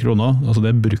 millioner kroner, altså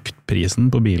det bruktprisen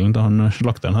på bilen til han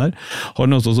slakteren her.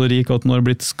 Han også så rik at han har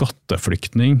blitt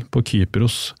skatteflyktning på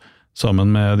Kypros sammen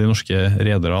med de norske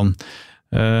rederne.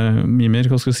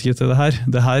 Mimir, hva skal du si til det her?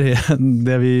 Det her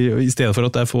det vi, i stedet for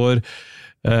at jeg får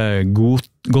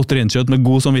godt reinkjøtt med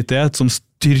god samvittighet som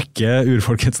styrker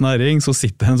urfolkets næring, så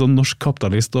sitter en sånn norsk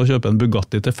kapitalist og kjøper en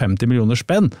Bugatti til 50 millioner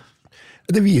spenn.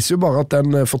 Det viser jo bare at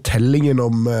den fortellingen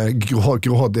om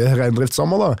grådige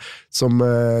reindriftssammer, som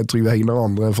Trygve Hegnar og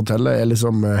andre forteller,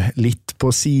 liksom litt på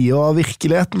siden av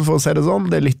virkeligheten, for å si det sånn.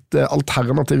 Det litt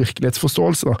alternativ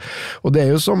virkelighetsforståelse. Og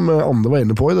det jo som andre var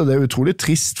inne på, det utrolig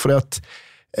trist, fordi at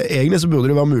egentlig så burde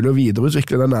det være mulig å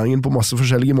videreutvikle den næringen på masse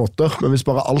forskjellige måter, men hvis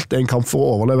bare alt en kamp for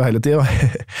å overleve hele tiden,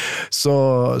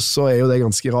 så jo det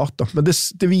ganske rart da. Men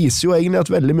det viser jo egentlig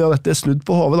at veldig mye av dette snudd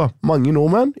på hodet da. Mange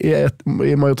nordmenn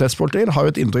i majoritetspolitikken har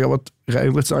jo et inntrykk av at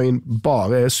reindriftsnæringen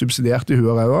bare subsidiert i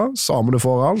huet og ræva, samene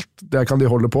får alt, der kan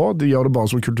de holde på, de gjør det bare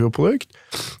som kulturprodukt,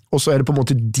 og så det på en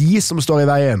måte de som står i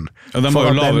veien for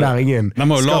at den næringen de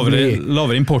har jo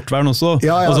lavere importvern også.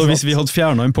 Altså hvis vi hadde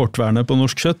fjernet importvernet på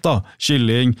norsk kjøtt da,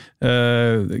 kylling,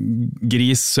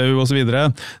 gris, sau og så videre,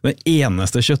 den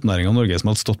eneste kjøttnæringen i Norge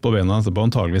som hadde stått på beina etterpå,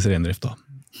 antageligvis reindrift da.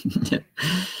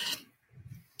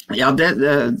 Ja,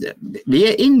 vi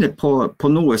inne på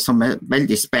noe som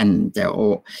veldig spennende,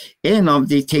 og en av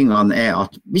de tingene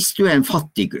at hvis du en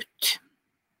fattig gutt,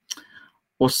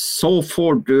 og så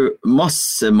får du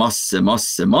masse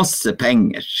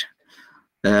penger,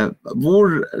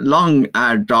 hvor lang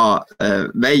da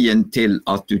veien til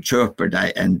at du kjøper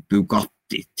deg en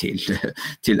Bugatti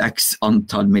til x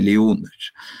antall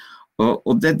millioner?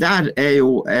 Og det der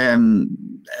jo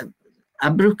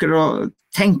jeg bruker å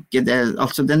tenke det,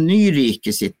 altså den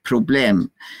nyrike sitt problem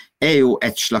jo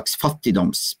et slags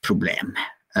fattigdomsproblem.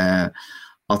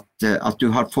 At du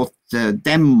har fått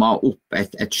demma opp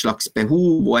et slags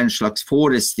behov og en slags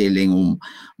forestilling om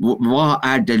hva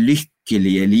det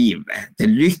lykkelige livet. Det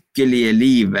lykkelige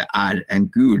livet en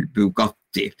gul Bugatti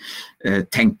Bugatti,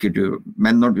 tenker du.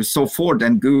 Men når du så får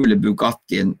den gule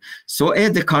Bugattien, så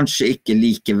det kanskje ikke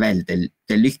likevel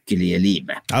det lykkelige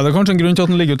livet. Ja, det kanskje en grunn til at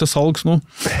den ligger til salgs nå.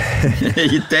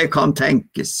 Det kan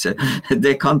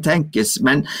tenkes.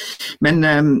 Men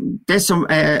det som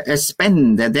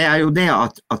spennende, det jo det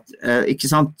at ikke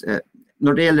sant,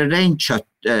 når det gjelder reinkjøtt,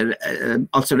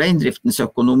 altså reindriftens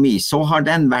økonomi, så har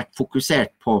den vært fokusert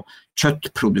på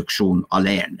kjøttproduksjon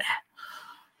alene.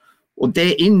 Og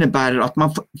det innebærer at man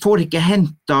får ikke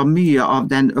hentet mye av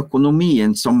den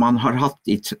økonomien som man har hatt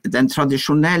I den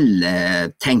tradisjonelle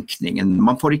tenkningen.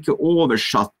 Man får ikke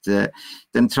oversatt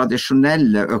den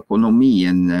tradisjonelle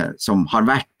økonomien som har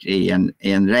vært I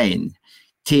en rein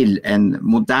til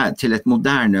et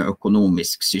moderne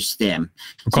økonomisk system.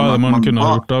 Hva man kunne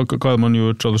ha gjort da? Hva man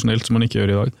gjort tradisjonelt som man ikke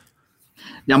gjør I dag?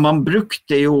 Ja, man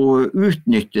brukte jo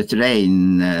utnyttet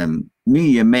rein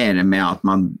mye mer med at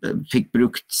man fikk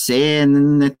brukt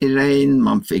senene til rein,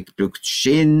 man fikk brukt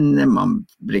skinnet, man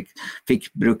fikk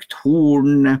brukt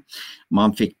hornene,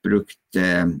 man fikk brukt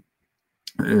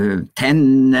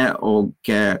tenne og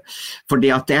fordi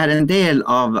at det en del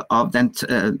av den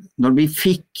når vi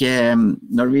fikk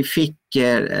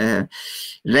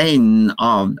reinen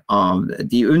av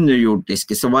de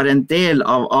underjordiske så var en del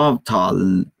av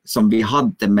avtalen som vi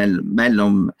hadde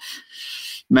mellom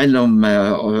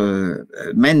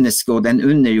mennesket og den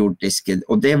underjordiske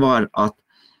og det var at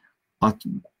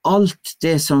alt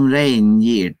det som reinen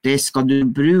gir det skal du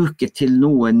bruke til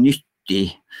noe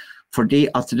nyttig fordi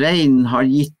at reinen har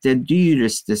gitt det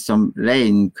dyreste som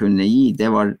reinen kunne gi,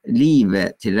 det var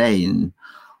livet til reinen.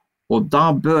 Og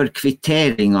da bør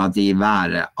kvitteringen di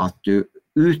være at du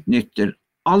utnytter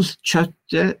alt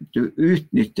kjøttet, du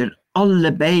utnytter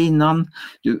alle beina,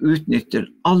 du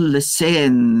utnytter alle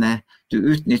senene,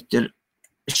 du utnytter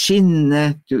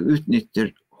skinnet, du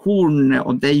utnytter hornene,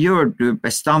 og det gjør du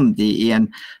bestandig I en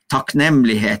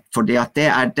takknemlighet, fordi at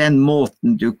det den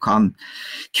måten du kan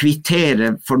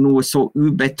kvittere for noe så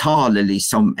ubetalelig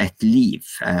som et liv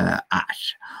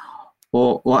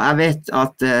Og jeg vet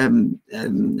at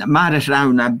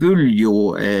Mæresrauna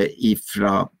Buljo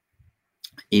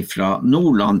ifra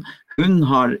Nordland, hun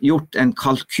har gjort en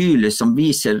kalkyle som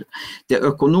viser det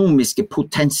økonomiske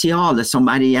potensialet som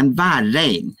I enhver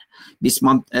rein. Hvis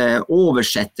man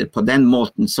oversetter på den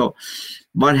måten, så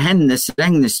var hennes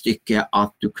regnestykke at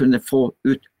du kunne få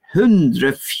ut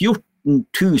 114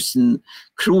 000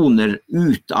 kroner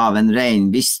ut av en rein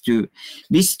hvis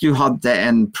du hadde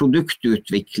en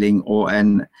produktutvikling og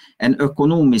en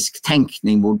økonomisk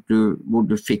tenkning hvor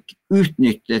du fikk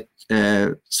utnyttet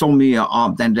så mye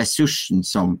av den ressursen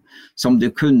som du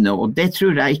kunne. Og det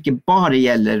tror jeg ikke bare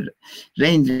gjelder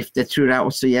reindrift, det tror jeg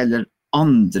også gjelder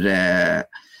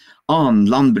annen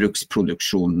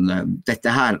landbruksproduksjon.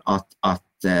 Dette her at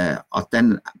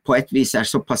den på et vis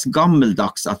såpass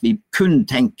gammeldags at vi kun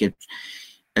tenker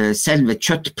selve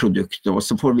kjøttproduktet, og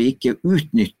så får vi ikke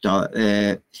utnyttet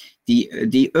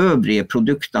de øvrige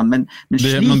produktene, men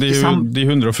de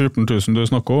 114 000 du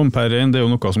snakker om per rein, det jo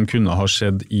noe som kunne ha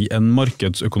skjedd I en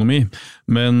markedsøkonomi,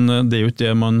 men det jo ikke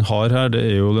det man har her,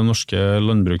 det jo den norske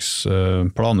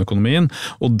landbruksplanøkonomien,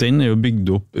 og den jo bygd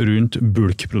opp rundt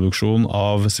bulkproduksjon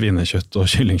av svinekjøtt og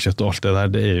kyllingkjøtt og alt det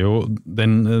der, det jo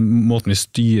den måten vi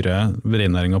styrer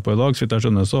reinnæringen på I dag, så vidt jeg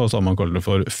skjønner så har man kalt det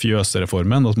for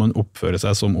fjøsereformen, at man oppfører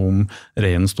seg som om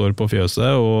reinen står på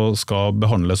fjøset og skal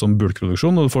behandles som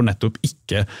bulkproduksjon, og du får nettopp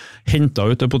ikke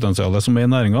hentet ut det potensialet som I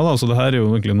næringen, da. Så det her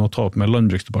jo egentlig noe å ta opp med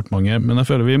Landbruksdepartementet, men jeg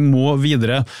føler vi må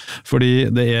videre, fordi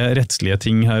det rettslige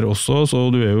ting her også, så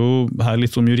du jo her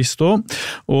litt som jurist også,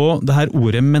 og det her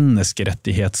ordet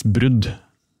menneskerettighetsbrudd,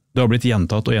 det har blitt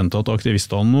gjentatt og gjentatt av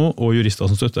aktivistene nå, og jurister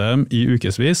som støtter dem I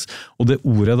ukesvis, og det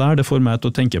ordet der, det får meg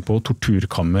til å tenke på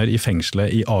torturkammer I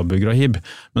fengselet I Abu Ghraib.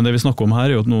 Men det vi snakker om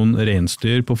her jo at noen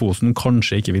reinsdyr på Fosen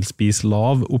kanskje ikke vil spise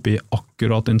lav oppi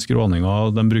akkurat den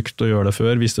skråninga de brukte å gjøre det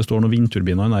før, hvis det står noen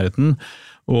vindturbiner I nærheten,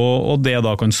 og det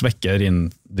da kan svekke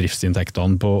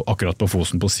reindriftsinntektene akkurat på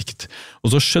Fosen på sikt.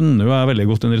 Og så skjønner jo jeg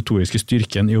veldig godt den retoriske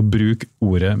styrken I å bruke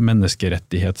ordet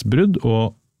menneskerettighetsbrudd,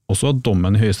 og også at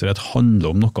dommen I Høyesterett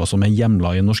handler om noe som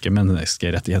hjemlet I norske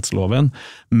menneskerettighetsloven,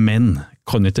 men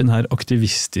kan ikke denne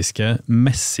aktivistiske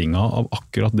messinga av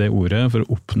akkurat det ordet for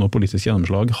å oppnå politisk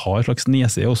gjennomslag ha en slags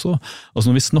nese også? Altså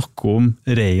når vi snakker om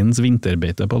reinens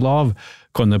vinterbeite på lav,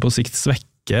 kan det på sikt svekke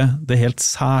det helt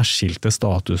særskilte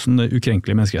statusen, det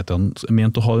ukrenkelige menneskerettighetene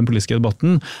ment å ha den politiske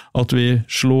debatten, at vi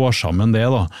slår sammen det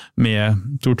da, med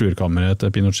torturkammeret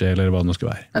til Pinochet eller hva det nå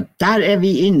skal være. Der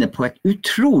vi inne på et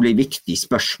utrolig viktig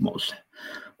spørsmål,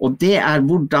 og det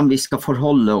hvordan vi skal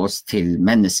forholde oss til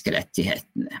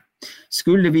menneskerettighetene.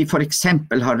 Skulle vi for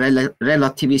eksempel ha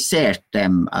relativisert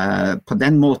dem på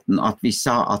den måten at vi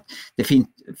sa at det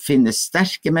finnes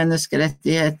sterke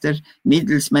menneskerettigheter,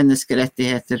 middels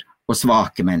menneskerettigheter og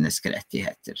svake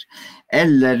menneskerettigheter?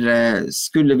 Eller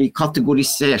skulle vi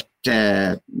kategorisert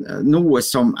noe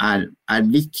som er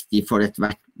viktig for et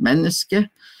hvert menneske,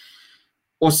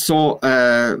 og så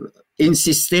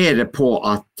insistere på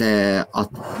at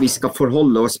vi skal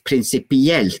forholde oss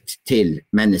prinsipielt til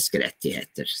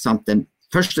menneskerettigheter. Sant? Den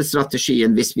første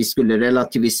strategien, hvis vi skulle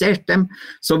relativisert dem,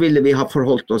 så ville vi ha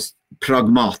forholdt oss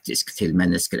pragmatisk til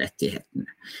menneskerettighetene.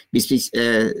 Hvis vi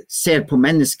ser på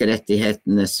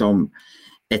menneskerettighetene som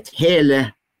et hele,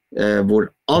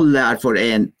 hvor alle for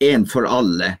en for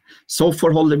alle, så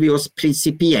forholder vi oss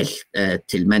prinsipielt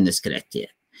til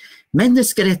menneskerettigheter.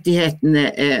 Menneskerettighetene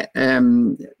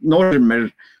normer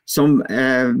som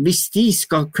hvis de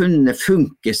skal kunne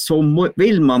funke, så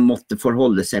vil man måtte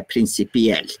forholde seg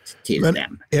prinsipielt til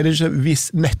dem. Men det ikke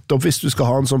nettopp hvis du skal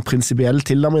ha en sånn prinsipiell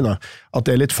tilnærming, at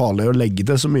det litt farlig å legge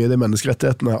det så mye i de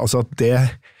menneskerettighetene, altså at det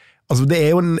er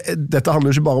jo dette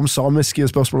handler jo ikke bare om samiske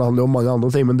spørsmål, det handler om mange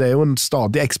andre ting, men det er jo en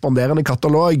stadig ekspanderende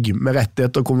katalog med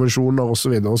rettigheter, konvensjoner og så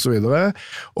videre og så videre.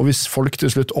 Og hvis folk til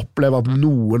slutt opplever at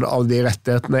noen av de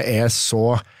rettighetene er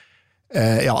så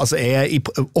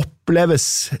oppleves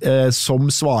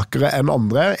som svakere enn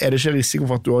andre, er det ikke risiko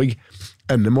for at du også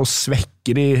ender med å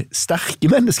svekke de sterke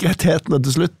menneskerettighetene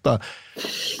til slutt da?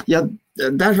 Ja,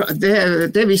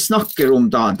 det vi snakker om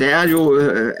da, det er jo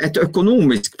et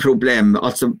økonomisk problem,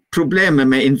 altså problemet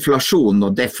med inflasjon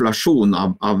og deflasjon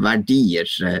av verdier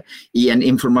i en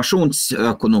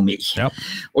informasjonsøkonomi. Ja.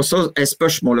 Og så er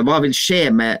spørsmålet, hva vil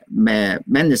skje med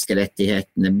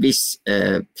menneskerettighetene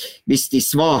hvis de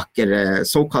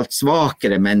såkalt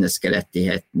svakere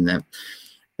menneskerettighetene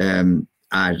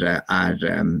er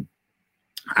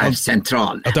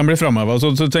sentral. At de blir fremhevet,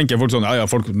 så tenker folk sånn,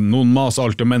 noen maser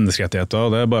alt om menneskerettigheter,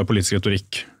 og det er bare politisk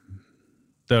retorikk.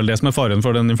 Det er det som er faren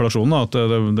for den inflasjonen, at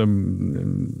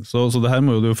så det her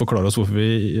må jo du forklare oss hvorfor vi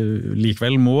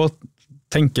likevel må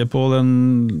tenke på den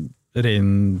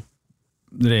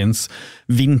reins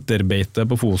vinterbeite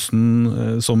på Fosen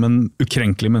som en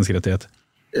ukrenkelig menneskerettighet.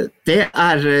 Det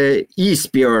er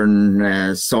isbjørn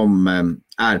som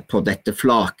er på dette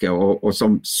flaket og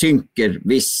som synker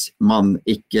hvis man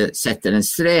ikke setter en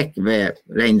strek ved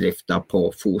reindrifta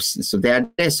på Fosen. Så det er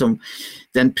det som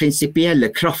den prinsipielle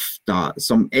krafta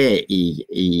som er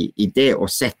i det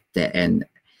å sette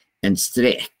en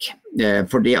strek.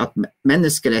 Fordi at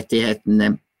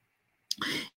menneskerettighetene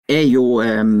er jo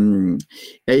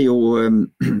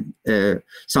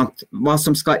sant, hva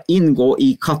som skal inngå i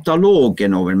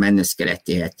katalogen over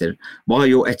menneskerettigheter var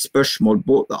jo et spørsmål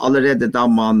allerede da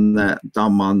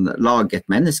man laget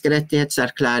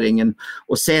menneskerettighetserklæringen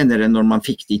og senere når man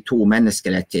fikk de to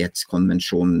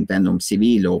menneskerettighetskonvensjonene, den om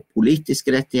sivile og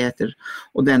politiske rettigheter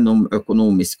og den om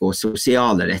økonomiske og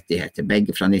sosiale rettigheter,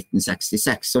 begge fra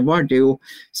 1966, så var det jo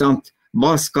sant,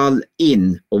 hva skal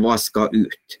inn og hva skal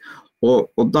ut?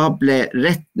 Og da ble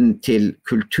retten til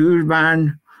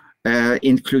kulturvern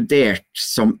inkludert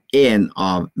som en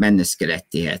av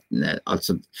menneskerettighetene.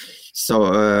 Altså,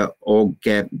 og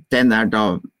den er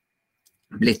da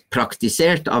blitt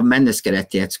praktisert av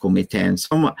menneskerettighetskomiteen,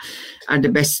 som er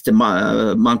det beste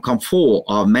man kan få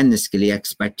av menneskelig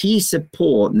ekspertise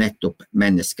på nettopp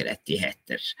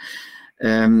menneskerettigheter.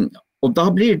 Og da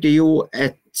blir det jo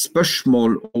et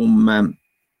spørsmål om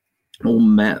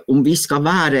vi skal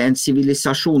være en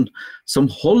sivilisasjon som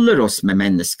holder oss med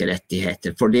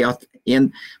menneskerettigheter, fordi at i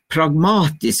en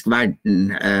pragmatisk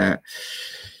verden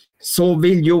så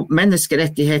vil jo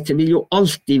menneskerettigheter vil jo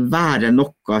alltid være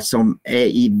noe som er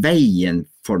i veien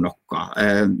for noe.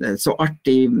 Så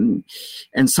artig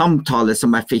en samtale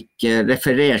som jeg fikk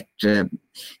referert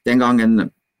den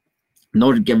gangen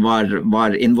Norge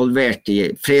var involvert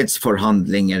i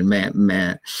fredsforhandlinger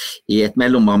i et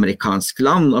mellomamerikansk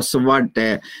land, og så var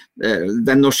det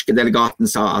den norske delegaten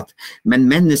sa at men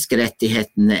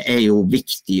menneskerettighetene er jo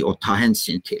viktig å ta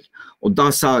hensyn til. Og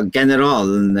da sa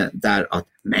generalen der at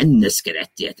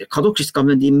menneskerettigheter, hva dere skal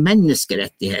med de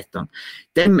menneskerettighetene?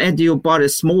 Dem er det jo bare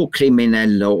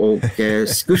småkriminelle og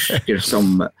skurker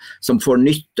som får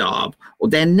nytte av.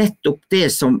 Og det er nettopp det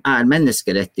som er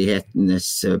menneskerettighetenes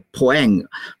poeng.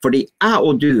 Fordi jeg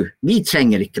og du, vi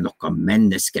trenger ikke noe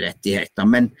menneskerettigheter,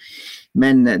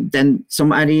 men den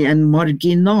som er i en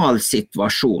marginal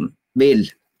situasjon vil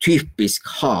typisk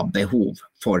ha behov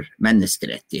for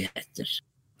menneskerettigheter.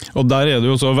 Og der det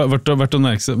jo også vært å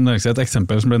nærke seg et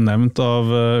eksempel som ble nevnt av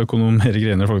økonom Erik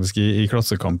Reiner faktisk i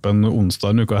Klassekampen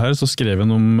onsdag en uke her, så skrev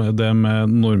han om det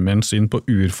med nordmenns syn på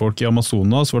urfolk i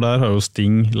Amazonas, for der har jo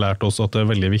Sting lært oss at det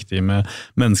veldig viktig med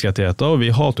menneskerettigheter, og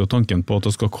vi hater jo tanken på at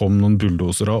det skal komme noen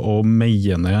bulldosere og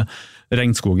meie ned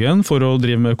regnskogen for å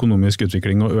drive med økonomisk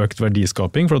utvikling og økt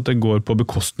verdiskaping, for at det går på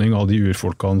bekostning av de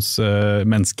urfolkens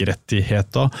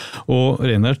menneskerettigheter. Og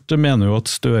Reinert mener jo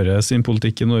at Støre sin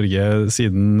politikk i Norge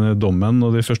siden dommen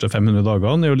og de første 500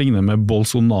 dagene jo lignende med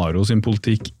Bolsonaro sin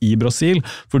politikk i Brasil,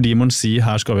 fordi man sier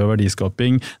her skal vi ha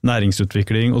verdiskaping,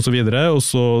 næringsutvikling og så videre, og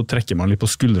så trekker man litt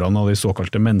på skuldrene av de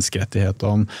såkalte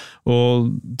menneskerettighetene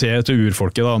og til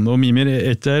urfolket da. Og Mimir,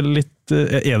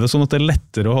 er det sånn at det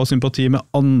lettere å ha sympati med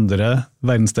andre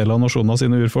verdensdeler av nasjoner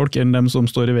sine urfolk enn dem som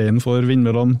står i veien for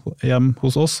vindmøllene hjem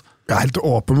hos oss? Det helt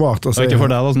åpenbart. Det ikke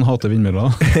for deg da, som hater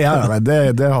vindmøller. Ja,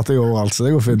 det hater jeg overalt, så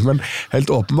det går fint. Men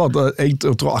helt åpenbart, jeg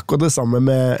tror akkurat det samme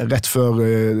med rett før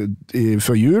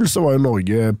jul, så var jo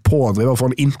Norge pådriver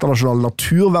for en internasjonal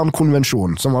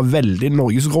naturvernkonvensjon, som var veldig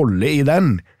Norges rolle i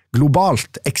den.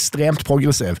 Globalt, ekstremt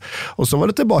progressiv. Og så var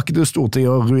det tilbake til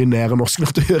Stortinget å ruinere norsk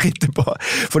natur etterpå.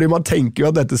 Fordi man tenker jo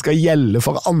at dette skal gjelde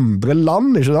for andre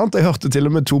land, ikke sant? Jeg hørte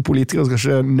til og med 2 politikere, skal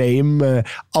ikke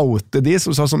name-oute de,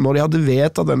 som sa sånn, når de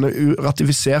hadde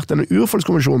ratifisert denne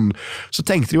urfolkskonvensjonen, så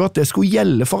tenkte de jo at det skulle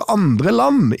gjelde for andre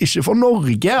land, ikke for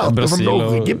Norge. For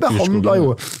Norge behandler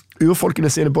jo urfolkene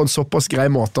sine på en såpass grei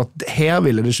måte at her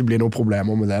ville det ikke bli noen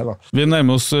problemer med det da. Vi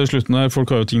nærmer oss slutten her,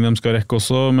 folk har jo ting de skal rekke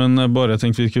også, men bare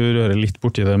tenkte vi skulle røre litt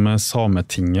borti det med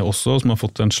Sametinget også, som har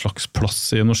fått en slags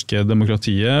plass i norske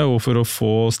demokratiet, og for å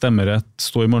få stemmerett,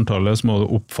 stå i manntallet, så må du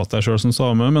oppfatte deg selv som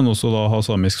same, men også da ha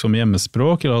samisk som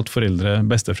hjemmespråk, eller at foreldre,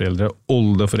 besteforeldre,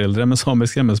 oldeforeldre med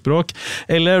samisk hjemmespråk,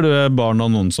 eller du er barn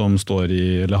av noen som står i,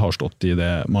 eller har stått i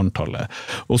det manntallet.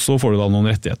 Og så får du da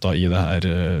noen rettigheter i det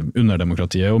her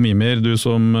underdemokratiet, og Mimir, du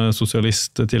som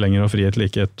sosialist, tilhenger av frihet,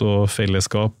 likhet og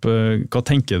fellesskap, hva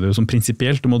tenker du som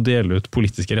prinsipielt om å dele ut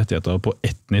politiske rettigheter på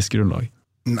etnisk grunnlag?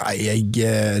 Nei,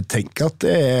 jeg tenker at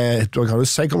man kan jo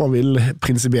si hva man vil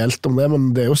prinsipielt om det, men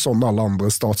det er jo sånn alle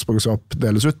andre statsborgerskap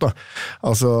deles ut da.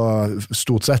 Altså,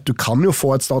 stort sett, du kan jo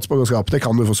få et statsborgerskap, det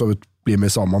kan du for så vidt bli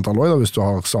med i samme antall år hvis du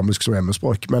har samisk som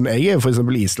hjemmespråk, men jeg er jo for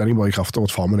eksempel islending bare i kraft av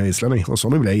at far min er islending, og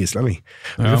sånn ble jeg islending.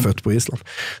 Jeg er født på Island.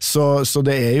 Så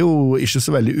det er jo ikke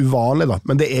så veldig uvanlig da,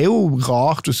 men det er jo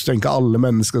rart hvis du tenker alle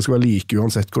mennesker skal være like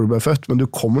uansett hvor du ble født, men du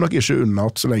kommer nok ikke unna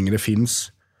at så lenge det finnes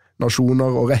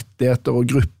nasjoner og rettigheter og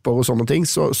grupper og sånne ting,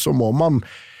 så må man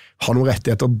ha noen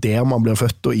rettigheter der man blir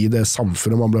født og i det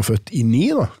samfunnet man blir født inn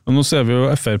i da. Og nå ser vi jo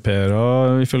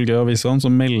FRP-ere ifølge avisene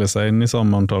som melder seg inn i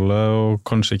sameantallet og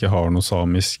kanskje ikke har noe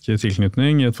samisk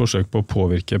tilknytning i et forsøk på å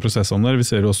påvirke prosessene der. Vi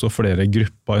ser jo også flere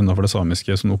grupper innenfor det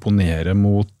samiske som opponerer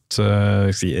mot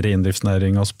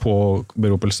reindriftsnæringens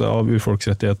påberopelse av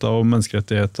urfolksrettigheter og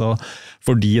menneskerettigheter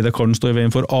fordi det kan stå i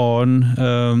veien for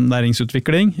annen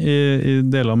næringsutvikling i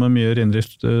deler med mye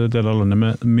reindrift, deler av landet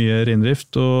med mye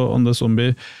reindrift, og Ande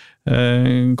Zombie,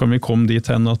 kan vi komme dit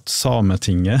hen at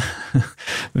Sametinget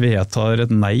vedtar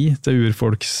et nei til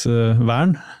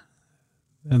urfolksvern?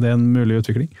 Er det en mulig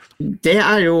utvikling? Det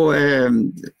er jo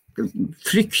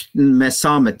frykten med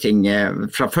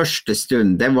Sametinget fra første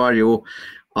stund, det var jo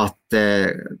at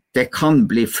det kan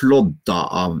bli flodda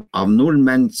av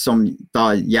nordmenn som da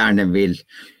gjerne vil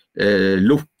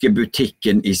lukke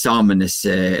butikken i samenes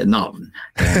navn.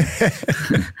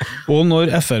 Og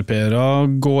når FRP-ere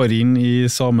går inn i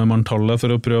samemanntallet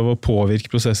for å prøve å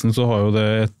påvirke prosessen, så har jo det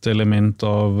et element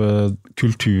av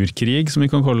kulturkrig, som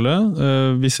vi kan kalle det.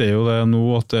 Vi ser jo det nå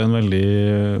at det er en veldig...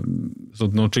 Så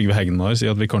når Trygve Hegnar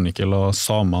sier at vi kan ikke la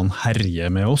samene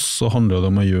herje med oss, så handler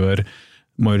det om å gjøre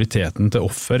majoriteten til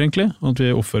offer egentlig, at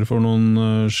vi er offer for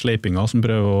noen sleipinger som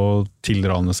prøver å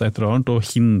tilrane seg et eller annet og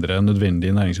hindre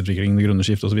nødvendig næringsutvikling, det grønne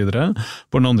skiftet og så videre.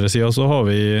 På den andre siden så har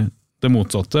vi det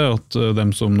motsatte, at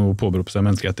dem som nå påberoper seg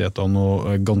menneskerettighetene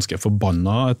og er ganske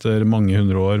forbanna etter mange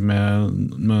hundre år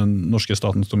med norske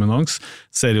statens dominans,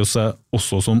 ser jo seg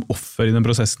også som offer i den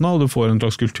prosessen, og du får en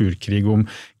slags kulturkrig om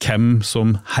hvem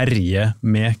som herjer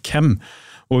med hvem.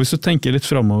 Og hvis du tenker litt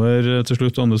fremover til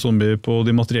slutt, Ande Zombie, på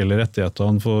de materielle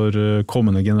rettighetene for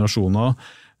kommende generasjoner,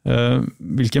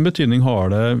 hvilken betydning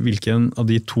har det, hvilken av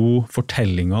de 2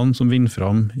 fortellingene som vinner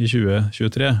fram i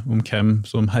 2023, om hvem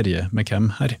som herjer med hvem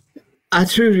her? Jeg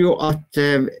tror jo at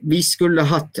vi skulle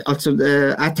hatt, altså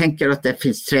jeg tenker at det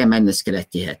finnes 3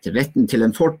 menneskerettigheter, retten til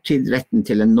en fortid, retten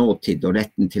til en nåtid og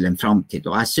retten til en framtid.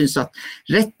 Og jeg synes at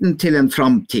retten til en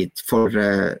framtid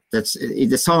i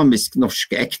det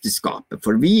samisk-norske ekteskapet,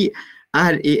 for vi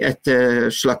i et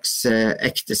slags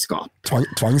ekteskap.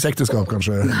 Tvangsekteskap,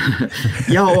 kanskje?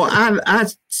 Ja, og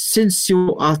jeg synes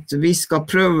jo at vi skal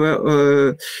prøve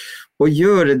å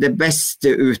gjøre det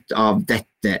beste ut av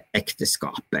dette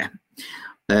ekteskapet.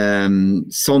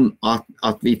 Sånn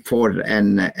at vi får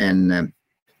en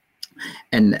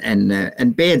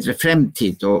bedre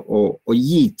fremtid å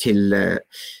gi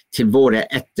til våre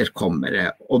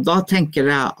etterkommere. Og da tenker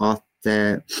jeg at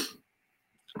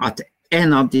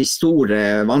en av de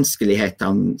store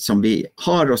vanskelighetene som vi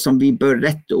har, og som vi bør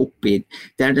rette opp i,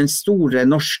 det den store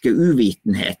norske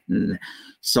uvitenheten,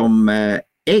 som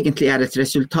egentlig et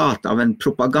resultat av en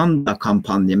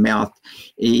propagandakampanje med at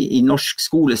i norsk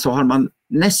skole så har man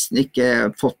nesten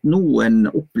ikke fått noen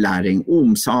opplæring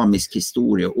om samisk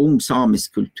historie, om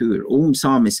samisk kultur, om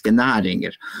samiske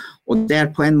næringer. Og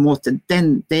det på en måte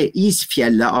det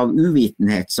isfjellet av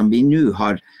uvitenhet som vi nå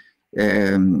har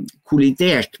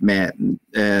kollidert med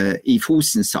i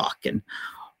Fosen-saken.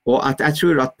 Og at jeg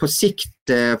tror at på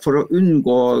sikt, for å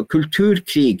unngå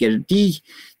kulturkriger, de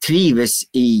trives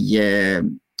i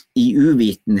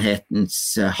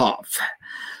uvitenhetens hav.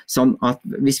 Sånn at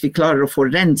hvis vi klarer å få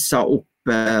rensa opp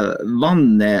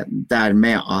vannet der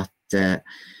med at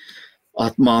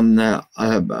man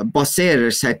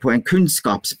baserer seg på en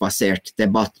kunnskapsbasert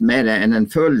debatt mer enn en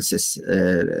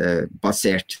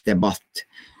følelsesbasert debatt,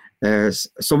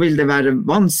 så vil det være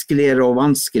vanskeligere og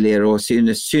vanskeligere å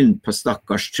synes synd på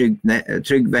stakkars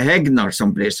Trygve Hegnar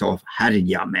som blir så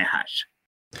herja med her.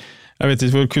 Jeg vet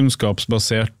ikke hvor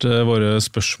kunnskapsbasert våre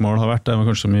spørsmål har vært, det var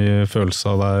kanskje mye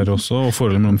følelser der også, og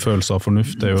forholdet mellom følelser og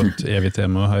fornuft, det jo et evig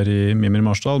tema her i Mimir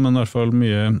Marsdal, men i hvert fall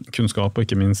mye kunnskap og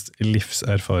ikke minst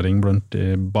livserfaring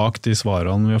bak de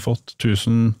svarene vi har fått.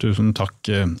 Tusen takk,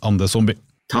 Ande Zombie.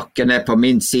 Takken på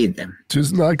min side.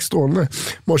 Tusen takk, strålende.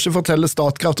 Må ikke fortelle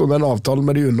Statkraft om den avtalen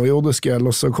med de underjordiske,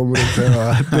 ellers så kommer de til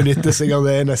å benytte seg av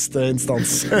det i neste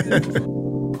instans.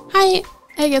 Hei!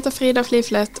 Jeg heter Frida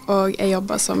Fliflet, og jeg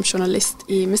jobber som journalist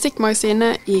i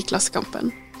Musikkmagasinet i Klassekampen.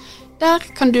 Der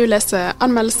kan du lese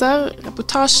anmeldelser,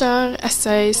 reportasjer,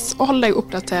 essays og holde deg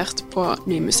oppdatert på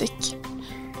ny musikk.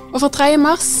 Og fra 3.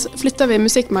 mars flytter vi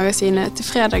Musikkmagasinet til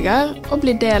fredager og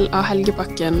blir del av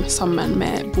helgepakken sammen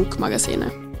med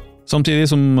Bokmagasinet. Samtidig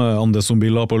som Ande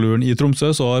Zombie la på luren i Tromsø,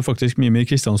 så har faktisk Mimir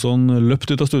Kristiansson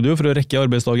løpt ut av studio for å rekke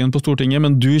arbeidsdagen på Stortinget,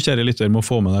 men du, kjære lytter, må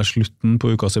få med deg slutten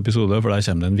på ukas episode, for der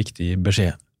kommer det en viktig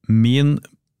beskjed. Min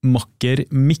makker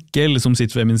Mikkel, som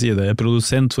sitter ved min side,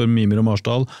 produsent for Mimir og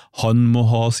Marsdal. Han må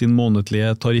ha sin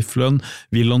månedlige tarifflønn.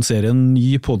 Vi lanserer en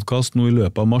ny podcast nå i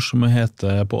løpet av mars som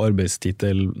heter på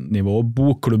arbeidstitelnivå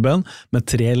Bokklubben, med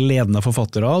 3 ledende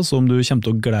forfattere som du kommer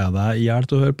til å glede deg i hjel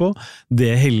til å høre på.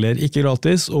 Det heller ikke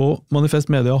gratis, og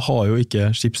Manifest Media har jo ikke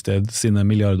Schibsted sine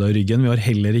milliarder i ryggen. Vi har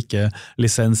heller ikke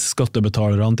lisens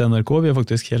skattebetalerne til NRK. Vi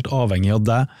faktisk helt avhengig av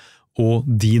deg og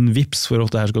din vips for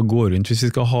at dette skal gå rundt. Hvis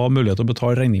vi skal ha mulighet til å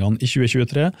betale regningene i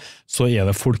 2023, så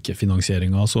det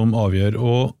folkefinansieringen som avgjør,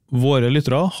 og våre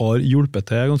lyttere har hjulpet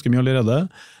til ganske mye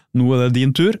allerede. Nå det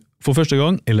din tur, for første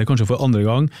gang, eller kanskje for andre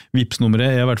gang.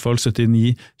 Vipsnummeret i hvert fall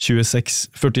 79 26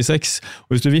 46,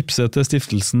 og hvis du vipser til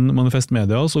stiftelsen Manifest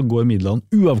Media, så går midlene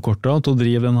uavkortet til å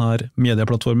drive denne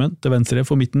medieplattformen til venstre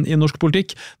for midten i norsk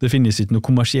politikk. Det finnes ikke noen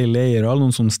kommersielle eiere, noen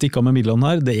som stikker med midlene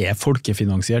her. Det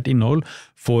folkefinansiert innhold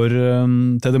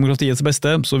til demokratiets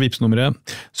beste, så vipsnummeret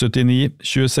 79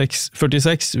 26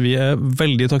 46. Vi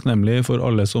veldig takknemlige for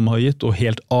alle som har gitt, og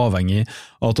helt avhengig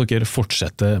av at dere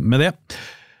fortsetter med det.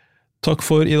 Takk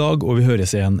for i dag, og vi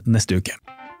høres igjen neste uke.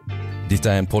 Dette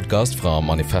en podcast fra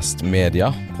Manifest Media.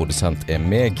 Produsent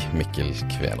meg, Mikkel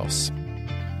Kvenås.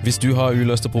 Hvis du har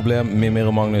uløste problem Mimir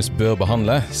og Magnus bør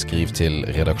behandle, skriv til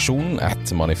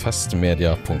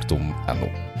redaksjonen@manifestmedia.no.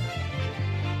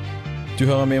 Du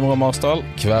hører Mimir og Marsdal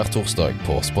hver torsdag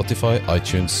på Spotify,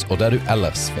 iTunes og der du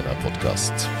ellers finner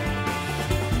podcast.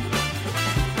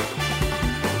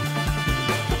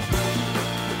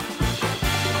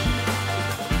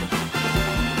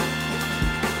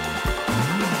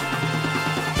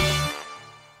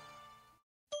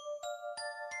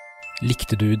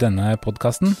 Likte du denne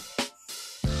podcasten?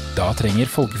 Da trenger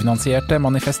folkefinansierte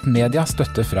Manifest Media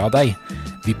støtte fra deg.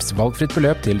 Vips valgfritt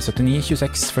beløp til 79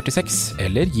 26 46,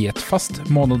 eller gi et fast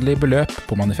månedlig beløp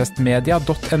på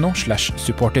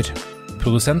manifestmedia.no/supporter.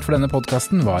 Produsent for denne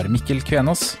podcasten var Mikkel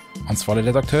Kvenås. Ansvarlig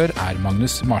redaktør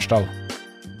Magnus Marsdal.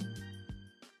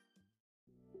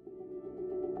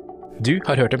 Du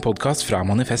har hørt en podcast fra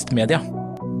Manifest Media.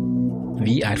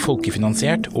 Vi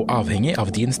folkefinansiert og avhengig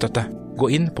av din støtte. Gå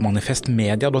inn på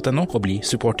manifestmedia.no og bli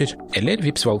supporter, eller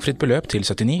vips valgfritt beløp til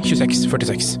 79 26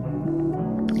 46.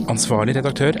 Ansvarlig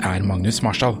redaktør Magnus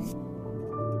Marsdal.